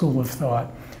different school of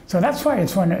thought. So that's why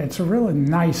it's a really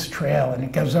nice trail, and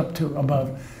it goes up to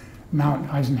above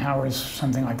Mount Eisenhower is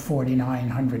something like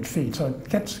 4,900 feet. So it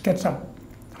gets up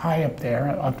high up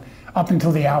there, up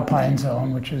until the Alpine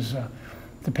zone, which is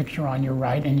the picture on your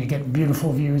right, and you get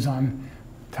beautiful views on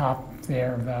top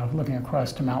there, looking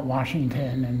across to Mount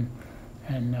Washington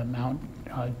and Mount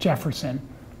Jefferson.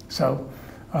 So,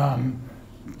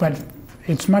 but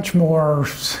it's much more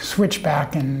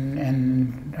switchback,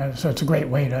 and so it's a great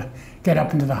way to get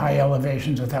up into the high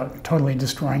elevations without totally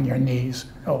destroying your knees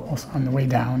on the way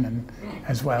down and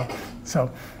as well.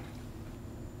 So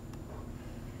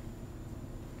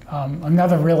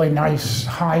another really nice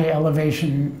high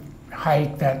elevation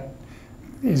hike that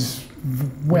is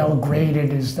well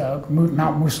graded is the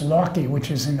Mount Moosilauke,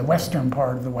 which is in the western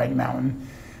part of the White Mountain.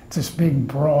 It's this big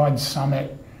broad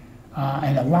summit,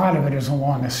 and a lot of it is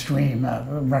along a stream, a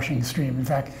rushing stream. In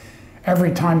fact,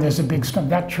 every time there's a big storm,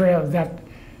 that trail,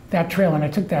 and I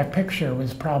took that picture,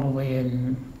 was probably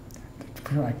in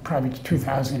probably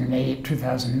 2008,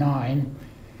 2009,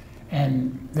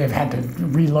 and they've had to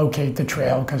relocate the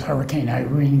trail because Hurricane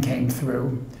Irene came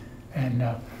through and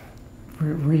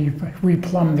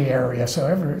replumbed the area. So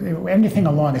anything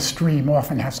along a stream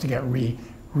often has to get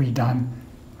redone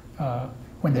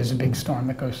when there's a big storm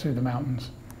that goes through the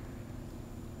mountains.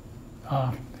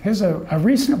 Here's a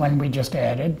recent one we just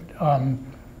added.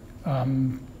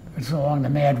 It's along the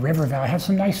Mad River Valley. It has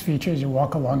some nice features. You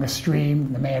walk along a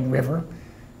stream, the Mad River,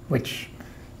 which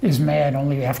is mad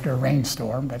only after a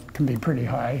rainstorm, but can be pretty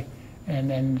high. And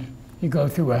then you go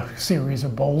through a series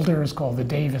of boulders called the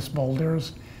Davis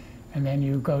Boulders, and then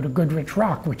you go to Goodrich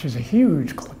Rock, which is a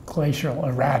huge glacial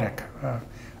erratic. I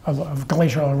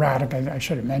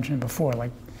should have mentioned before,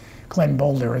 like Glen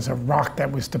Boulder is a rock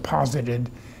that was deposited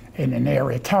in an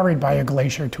area, carried by a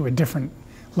glacier to a different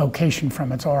location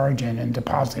from its origin and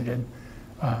deposited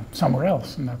somewhere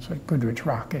else, and that's what Goodrich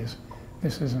Rock is.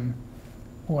 This is in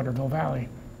Waterville Valley.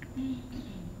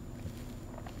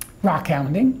 Rock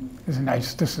hounding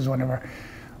is this is one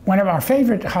of our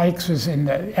favorite hikes is in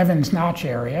the Evans Notch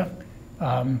area,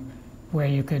 where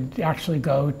you could actually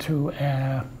go to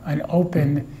an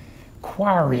open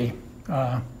quarry.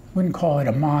 Wouldn't call it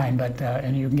a mine, but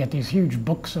and you can get these huge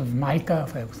books of mica,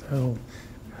 little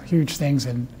huge things,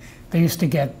 and they used to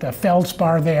get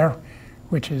feldspar there,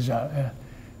 which is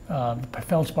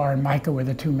feldspar and mica were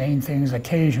the two main things.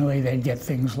 Occasionally they'd get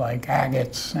things like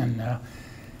agates and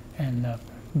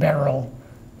beryl,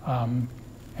 and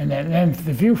then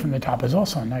the view from the top is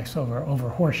also nice over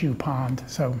Horseshoe Pond.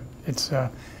 So it's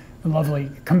lovely,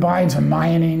 combines a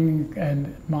mining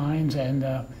and mines and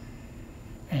a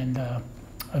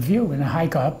view and a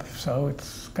hike up, so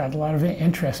it's got a lot of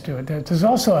interest to it. There's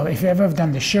also, if you've ever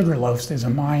done the Sugarloafs, there's a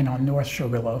mine on North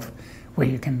Sugarloaf where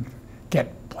you can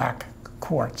get black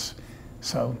quartz.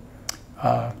 So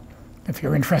if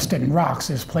you're interested in rocks,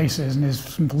 there's places and there's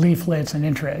some leaflets and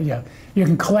you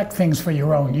can collect things for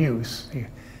your own use.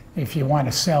 If you want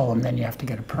to sell them, then you have to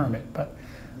get a permit, but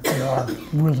there are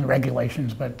rules and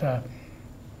regulations, but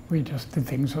we just did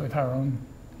things with our own,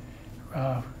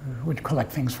 we'd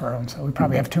collect things for our own, so we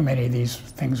probably have too many of these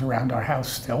things around our house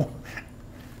still.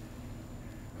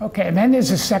 Okay, and then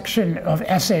there's a section of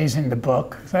essays in the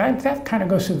book. So that kind of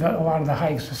goes through a lot of the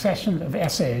hikes, a section of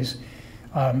essays.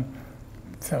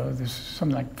 So there's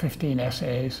something like 15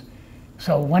 essays.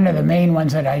 So one of the main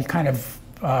ones that I kind of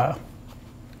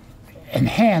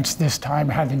enhanced this time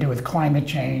had to do with climate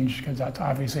change, because that's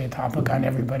obviously a topic on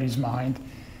everybody's mind,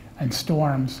 and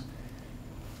storms.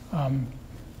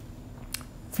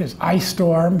 There's ice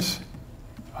storms.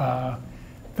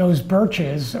 Those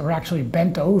birches are actually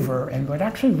bent over and would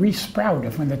actually resprout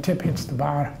if when the tip hits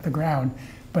the ground,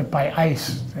 but by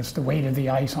ice. That's the weight of the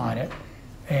ice on it.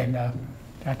 And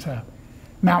that's a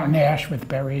mountain ash with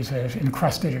berries that is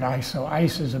encrusted in ice, so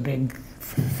ice is a big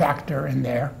factor in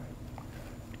there.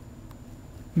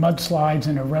 Mudslides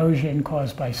and erosion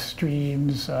caused by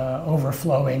streams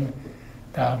overflowing.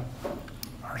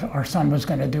 Our son was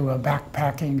going to do a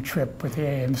backpacking trip with the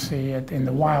AMC in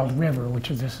the Wild River, which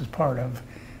this is part of,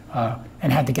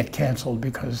 and had to get canceled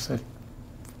because the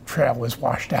trail was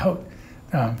washed out,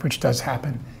 which does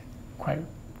happen quite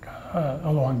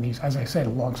along these, as I said,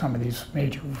 along some of these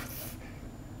major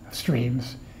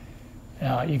streams.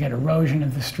 You get erosion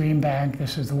of the stream bank.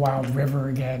 This is the Wild River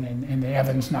again in the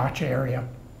Evans Notch area.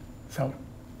 So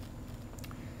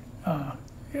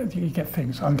you get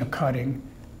things undercutting.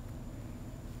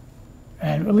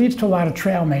 And it leads to a lot of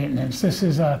trail maintenance. This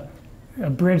is a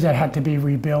bridge that had to be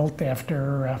rebuilt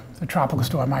after the tropical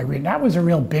storm Irene. That was a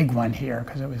real big one here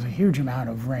because it was a huge amount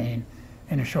of rain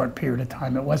in a short period of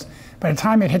time. It was, by the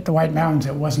time it hit the White Mountains,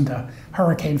 it wasn't a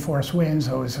hurricane force wind,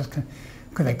 so it was just,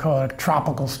 because they call it a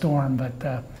tropical storm,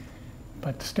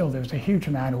 but still there was a huge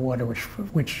amount of water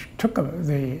which took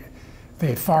the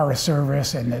Forest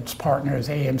Service and its partners,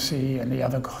 AMC and the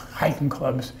other hiking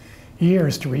clubs,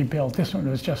 years to rebuild. This one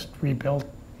was just rebuilt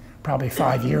probably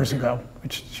 5 years ago,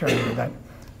 which shows you that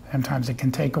sometimes it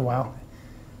can take a while.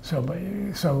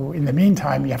 So in the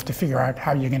meantime, you have to figure out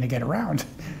how you're going to get around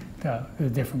the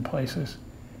different places.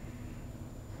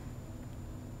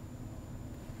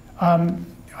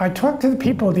 I talked to the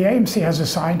people. The AMC has a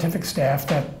scientific staff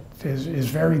that is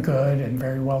very good and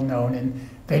very well known, and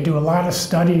they do a lot of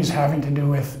studies having to do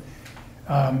with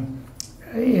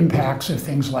impacts of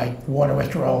things like water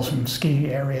withdrawals from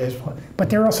ski areas, but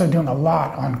they're also doing a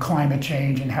lot on climate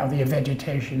change and how the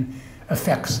vegetation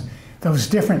affects those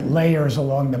different layers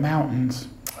along the mountains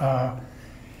of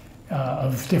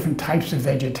different types of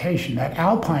vegetation. That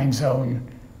alpine zone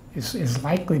is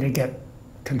likely to get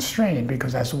constrained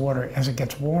because as it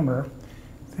gets warmer,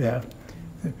 the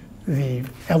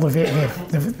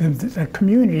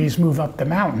communities move up the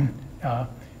mountain,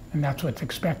 and that's what's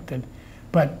expected.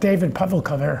 But David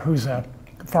Pavelkover, who's a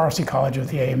forest ecologist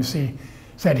with the AMC,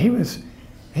 said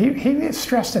he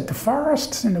stressed that the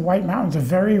forests in the White Mountains are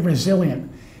very resilient.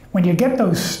 When you get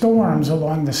those storms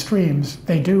along the streams,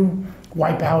 they do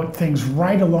wipe out things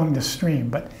right along the stream,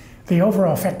 but the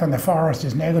overall effect on the forest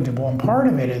is negligible, and part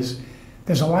of it is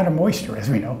there's a lot of moisture, as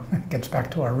we know. It gets back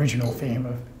to our original theme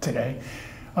of today.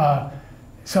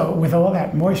 So with all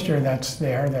that moisture that's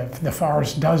there, the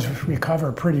forest does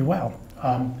recover pretty well.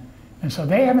 And so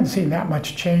they haven't seen that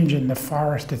much change in the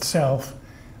forest itself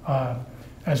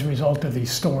as a result of these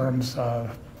storms.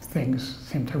 Things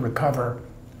seem to recover.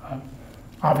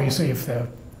 Obviously, if the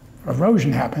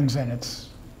erosion happens, then it's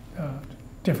a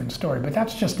different story. But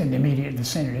that's just in the immediate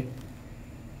vicinity.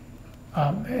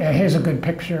 And here's a good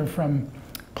picture from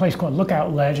a place called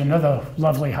Lookout Ledge, another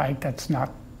lovely hike that's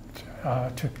not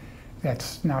too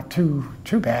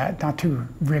bad, not too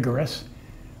rigorous,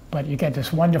 but you get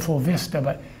this wonderful vista.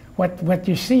 But what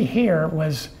you see here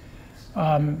was,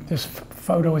 this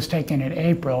photo was taken in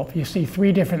April. You see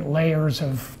 3 different layers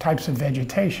of types of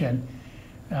vegetation,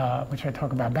 which I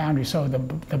talk about boundaries. So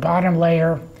the bottom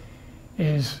layer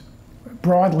is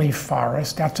broadleaf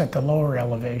forest. That's at the lower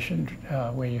elevation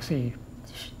where you see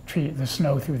the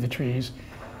snow through the trees.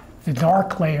 The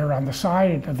dark layer on the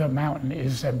side of the mountain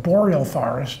is a boreal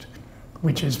forest,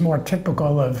 which is more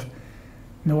typical of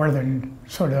northern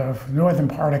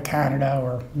part of Canada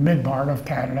or mid part of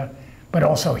Canada, but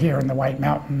also here in the White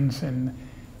Mountains and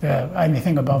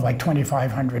anything above like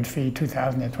 2,500 feet,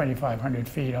 2,000 to 2,500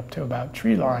 feet up to about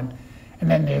tree line.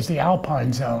 And then there's the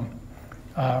alpine zone.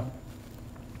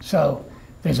 So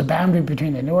there's a boundary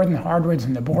between the northern hardwoods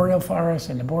and the boreal forest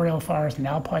and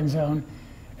alpine zone.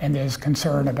 And there's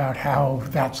concern about how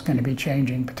that's going to be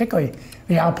changing. Particularly,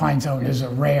 the alpine zone is a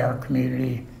rare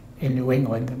community in New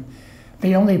England. And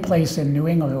the only place in New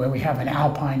England where we have an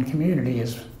alpine community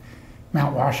is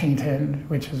Mount Washington,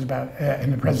 which is about, in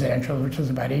the presidential, which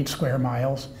is about 8 square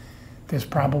miles. There's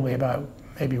probably about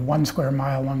maybe 1 square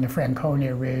mile along the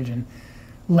Franconia Ridge and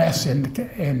less in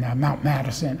Mount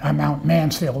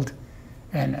Mansfield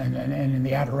and in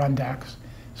the Adirondacks.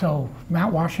 So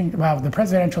Mount Washington, well, the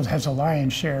presidential has a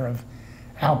lion's share of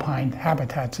alpine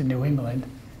habitats in New England,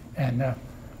 and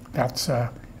that's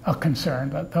a concern.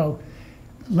 But though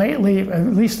lately,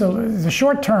 at least the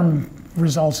short-term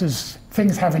results is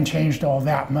things haven't changed all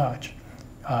that much.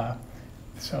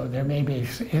 So there may be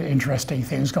interesting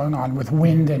things going on with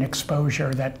wind and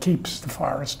exposure that keeps the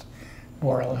forest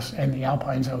more or less, and the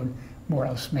alpine zone more or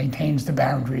less maintains the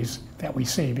boundaries that we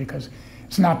see, because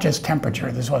it's not just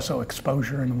temperature, there's also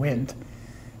exposure and wind.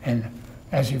 And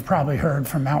as you've probably heard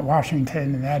from Mount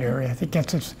Washington in that area, it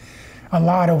gets us a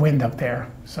lot of wind up there.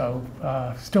 So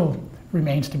still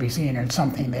remains to be seen, and it's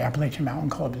something the Appalachian Mountain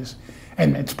Club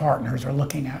and its partners are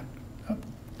looking at.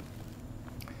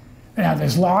 Now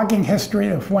there's logging history.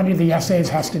 One of the essays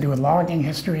has to do with logging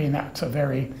history, and that's a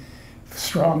very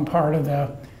strong part of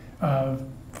the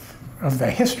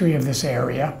history of this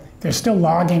area. There's still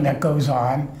logging that goes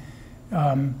on,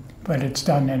 but it's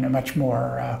done in a much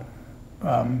more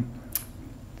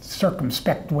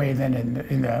circumspect way than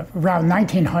in the around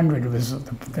 1900 was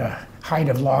the height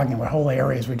of logging, where whole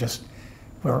areas were just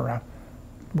clear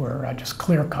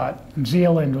cut. And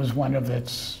Zealand was one of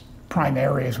its prime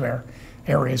areas where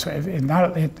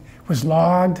it was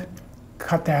logged,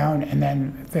 cut down, and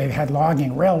then they had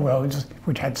logging railroads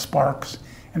which had sparks,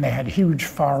 and they had huge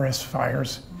forest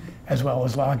fires as well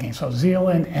as logging. So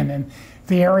Zealand, and then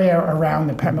the area around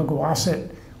the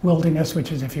Pemigewasset Wilderness,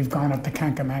 which is if you've gone up the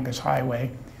Kankamangas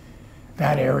Highway,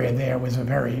 that area there was a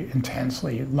very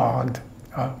intensely logged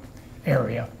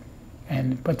area.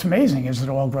 And what's amazing is it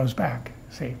all grows back.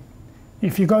 See,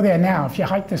 if you go there now, if you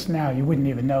hike this now, you wouldn't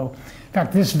even know. In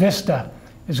fact, this vista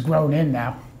is grown in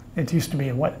now. It used to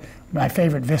be my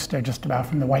favorite vista just about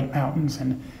from the White Mountains,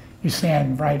 and you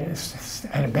stand right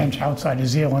at a bench outside a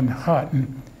Zealand hut,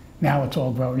 and now it's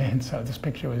all grown in. So this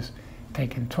picture was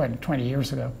taken 20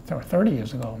 years ago, or 30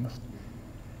 years ago almost.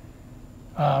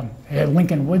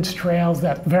 Lincoln Woods Trail,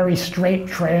 that very straight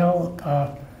trail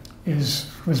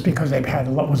was because they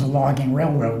was a logging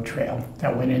railroad trail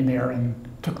that went in there and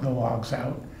took the logs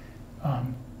out.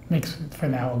 Makes it for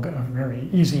now a very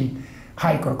easy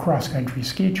hike or cross-country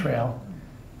ski trail.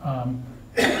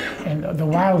 And the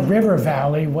Wild River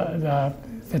Valley,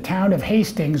 the town of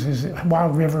Hastings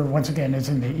Wild River, once again, is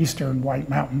in the eastern White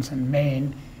Mountains in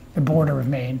Maine, the border of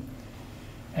Maine.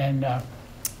 And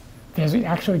there's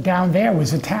actually down there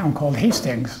was a town called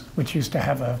Hastings, which used to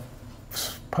have a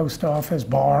post office,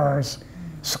 bars,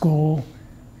 school,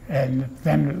 and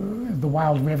then the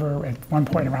Wild River at one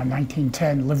point around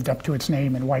 1910 lived up to its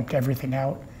name and wiped everything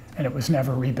out, and it was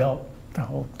never rebuilt, the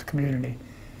whole community.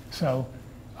 So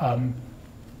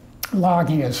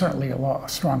logging is certainly a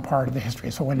strong part of the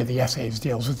history, so one of the essays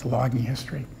deals with the logging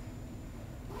history.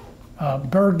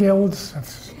 Bird guilds,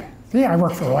 yeah, I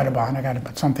work for Audubon, I got to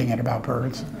put something in about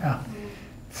birds.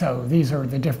 So these are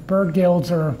the bird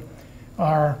guilds are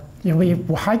you'll be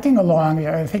hiking along,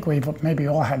 I think we've maybe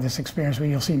all had this experience where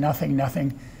you'll see nothing,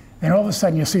 then all of a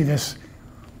sudden you'll see this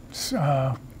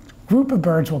group of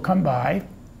birds will come by,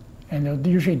 and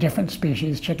they're usually different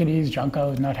species, chickadees,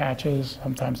 juncos, nuthatches,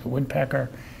 sometimes the woodpecker,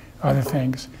 other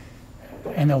things,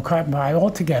 and they'll come by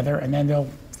all together, and then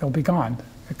they'll be gone.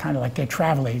 They're kind of like they're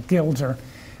traveling. Guilds are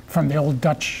from the old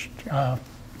Dutch,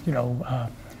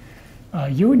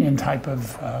 union type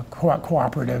of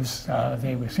cooperatives.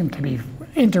 They seem to be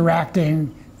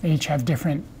interacting. They each have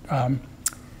different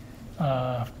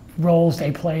roles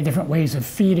they play, different ways of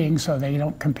feeding, so they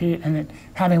don't compete. And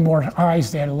having more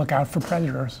eyes there to look out for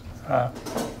predators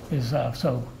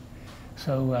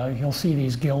so you'll see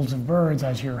these guilds of birds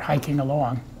as you're hiking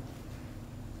along.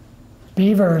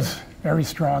 Beavers, very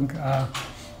strong. A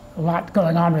lot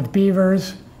going on with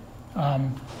beavers.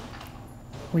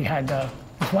 We had this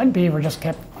one beaver just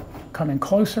kept coming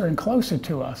closer and closer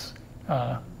to us.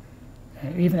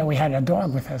 Even though we had a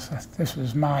dog with us, this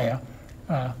was Maya,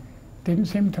 didn't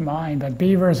seem to mind, but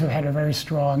beavers have had a very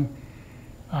strong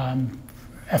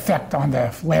effect on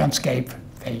the landscape.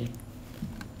 They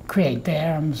create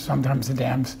dams, sometimes the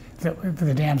dams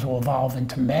will evolve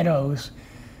into meadows,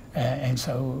 and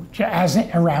so as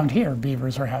around here,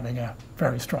 beavers are having a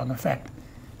very strong effect.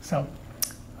 So,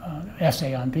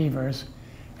 essay on beavers.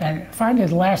 And finally,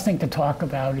 the last thing to talk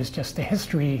about is just the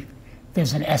history.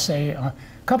 There's an essay, a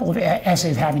couple of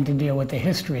essays having to deal with the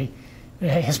history. The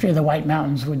history of the White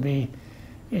Mountains would be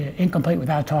incomplete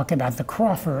without talking about the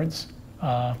Crawfords.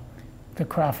 The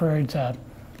Crawfords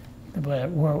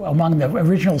were among the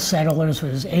original settlers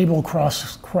was Abel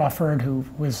Crawford, who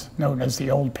was known as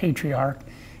the Old Patriarch.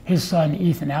 His son,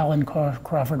 Ethan Allen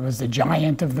Crawford, was the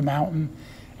giant of the mountain,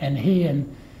 and he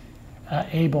and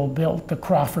Abel built the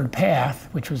Crawford Path,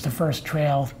 which was the first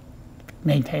trail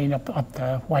maintained up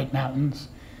the White Mountains.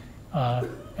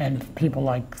 And people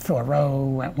like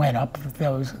Thoreau went up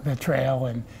the trail,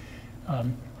 and a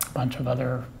bunch of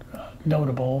other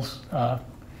notables.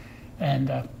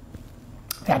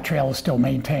 That trail is still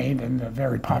maintained and a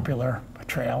very popular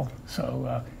trail.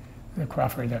 So the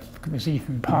Crawford, there's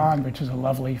Ethan Pond, which is a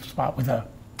lovely spot with a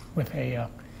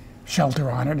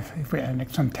shelter on it,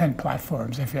 and some tent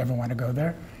platforms if you ever want to go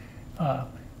there.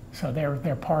 So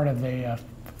they're part of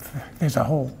there's a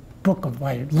whole book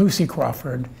by Lucy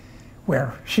Crawford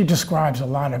where she describes a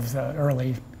lot of the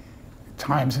early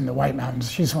times in the White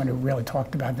Mountains. She's the one who really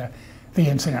talked about the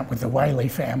incident with the Wiley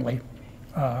family.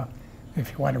 If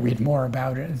you want to read more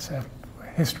about it, it's a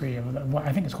history of,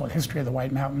 I think it's called History of the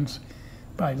White Mountains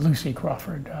by Lucy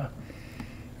Crawford,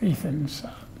 Ethan's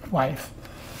wife.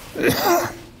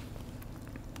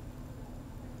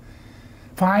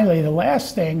 Finally, the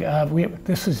last thing, we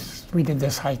did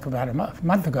this hike about a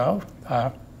month ago,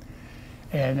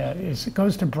 and it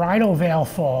goes to Bridal Veil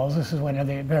Falls. This is one of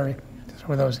the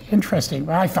those interesting,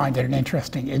 I find it an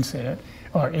interesting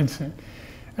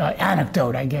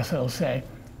anecdote, I guess I'll say.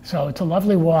 So it's a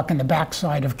lovely walk in the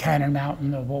backside of Cannon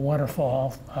Mountain, a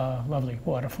waterfall, lovely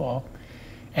waterfall.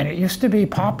 And it used to be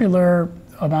popular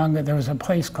there was a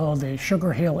place called the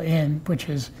Sugar Hill Inn, which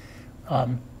is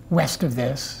west of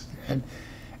this. And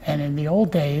in the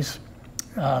old days,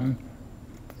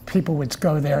 people would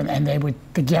go there, and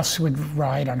the guests would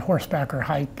ride on horseback or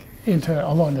hike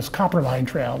along this Copper Line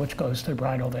Trail, which goes to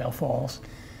Bridal Veil Falls,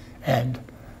 and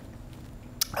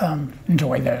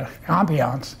enjoy the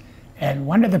ambiance. And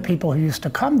one of the people who used to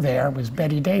come there was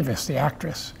Betty Davis, the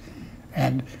actress.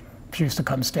 And she used to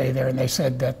come stay there, and they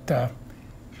said that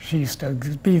she used to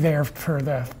be there for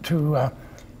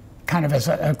kind of as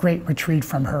a great retreat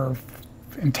from her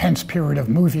intense period of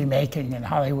movie making in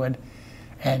Hollywood.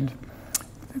 And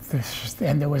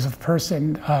there was a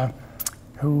person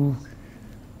who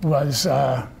was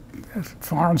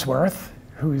Farnsworth,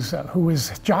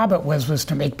 whose job it was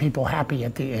to make people happy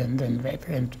at the end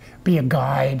and be a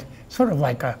guide, sort of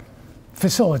like a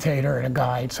facilitator and a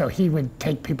guide. So he would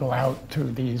take people out to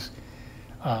these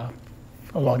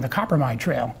along the Coppermine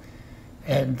Trail.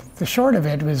 And the short of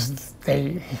it was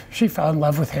she fell in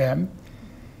love with him.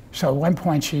 So at one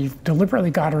point she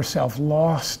deliberately got herself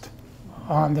lost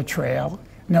on the trail,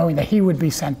 knowing that he would be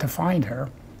sent to find her.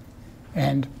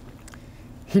 And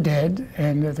he did,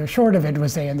 and the short of it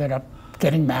was they ended up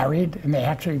getting married, and they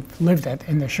actually lived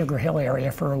in the Sugar Hill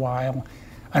area for a while.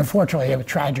 Unfortunately, a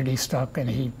tragedy struck, and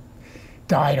he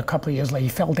died a couple of years later. He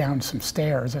fell down some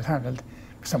stairs. It sounded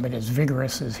somebody as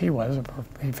vigorous as he was.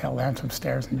 He fell down some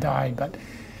stairs and died. But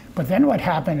then what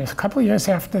happened is a couple of years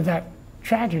after that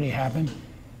tragedy happened,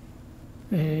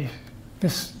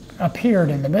 this appeared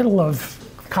in the middle of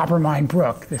Coppermine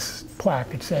Brook, this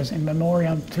plaque. It says, "In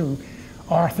memoriam to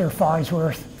Arthur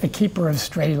Farnsworth, the keeper of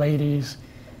stray ladies.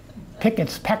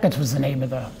 Peckett's was the name of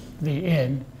the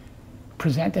inn,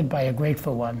 presented by a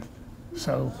grateful one."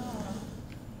 So,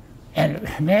 and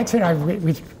Nancy and I,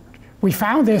 we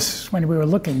found this when we were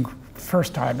looking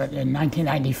first time in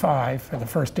 1995 for the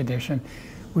first edition.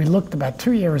 We looked about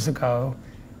 2 years ago,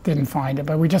 didn't find it,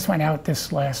 but we just went out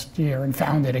this last year and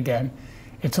found it again.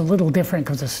 It's a little different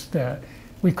because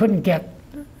we couldn't get,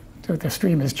 the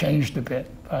stream has changed a bit,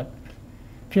 but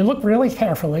if you look really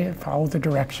carefully and follow the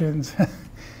directions,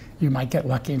 you might get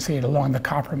lucky and see it along the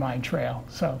Coppermine Trail.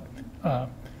 So a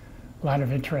lot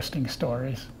of interesting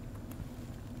stories.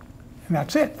 And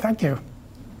that's it. Thank you.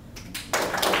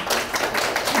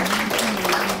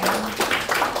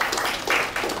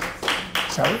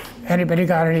 So anybody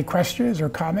got any questions or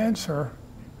comments or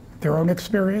their own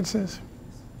experiences?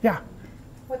 Yeah.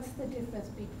 What's the difference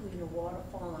between a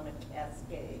waterfall and a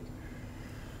cascade?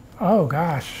 Oh,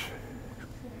 gosh.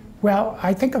 Well,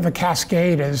 I think of a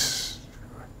cascade as,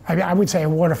 I would say a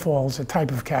waterfall is a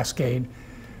type of cascade,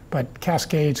 but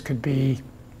cascades could be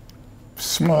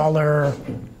smaller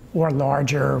or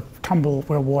larger,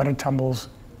 where water tumbles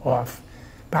off.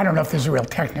 But I don't know if there's a real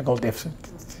technical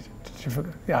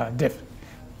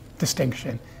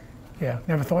distinction. Yeah,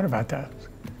 never thought about that.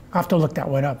 I'll have to look that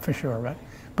one up for sure.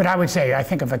 But I would say I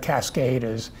think of a cascade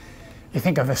as, you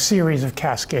think of a series of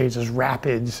cascades as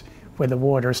rapids where the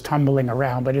water's tumbling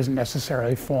around but isn't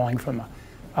necessarily falling from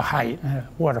a height.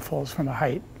 Waterfalls from a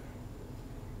height.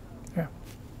 Yeah.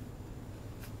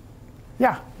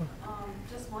 Yeah.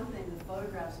 Just one thing, the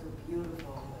photographs are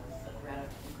beautiful,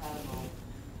 incredible.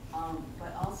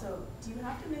 But also, do you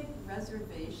have to make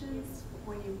reservations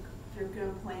when if you're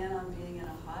going to plan on being in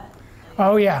a hut?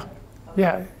 Oh yeah,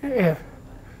 yeah.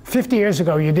 50 years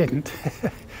ago you didn't,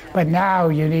 but now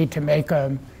you need to make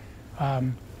them.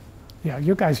 Yeah,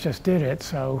 you guys just did it,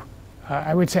 so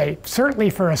I would say certainly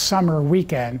for a summer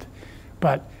weekend,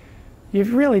 but you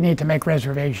really need to make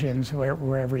reservations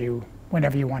whenever you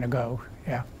want to go.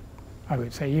 Yeah, I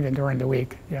would say even during the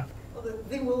week. Yeah. Well,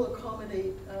 they will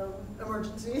accommodate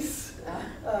emergencies.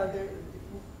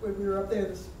 When we were up there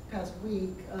this past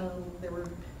week, there were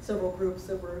several groups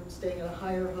that were staying in a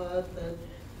higher hut that,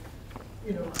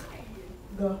 you know,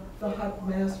 the hut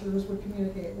masters would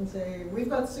communicate and say, we've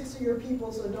got 6 of your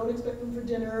people, so don't expect them for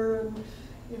dinner. And,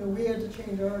 you know, we had to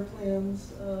change our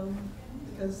plans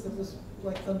because there was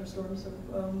like thunderstorms, so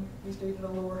we stayed in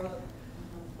a lower hut.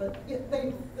 But yeah,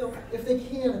 if they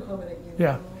can accommodate you.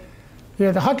 Yeah.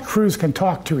 Yeah, the hut crews can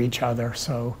talk to each other,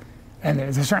 so, and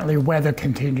there's certainly weather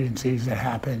contingencies that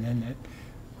happen and that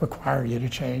require you to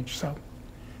change, so.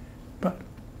 But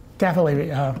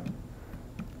definitely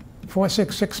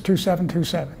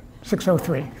 466-2727,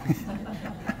 603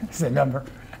 is the number,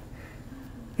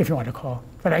 if you want to call.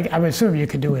 But I would assume you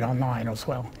could do it online as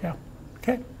well, yeah.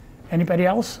 Okay, anybody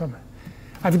else?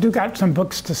 I've got some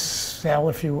books to sell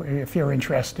if you're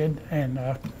interested, and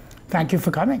thank you for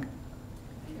coming.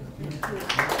 Thank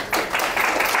you.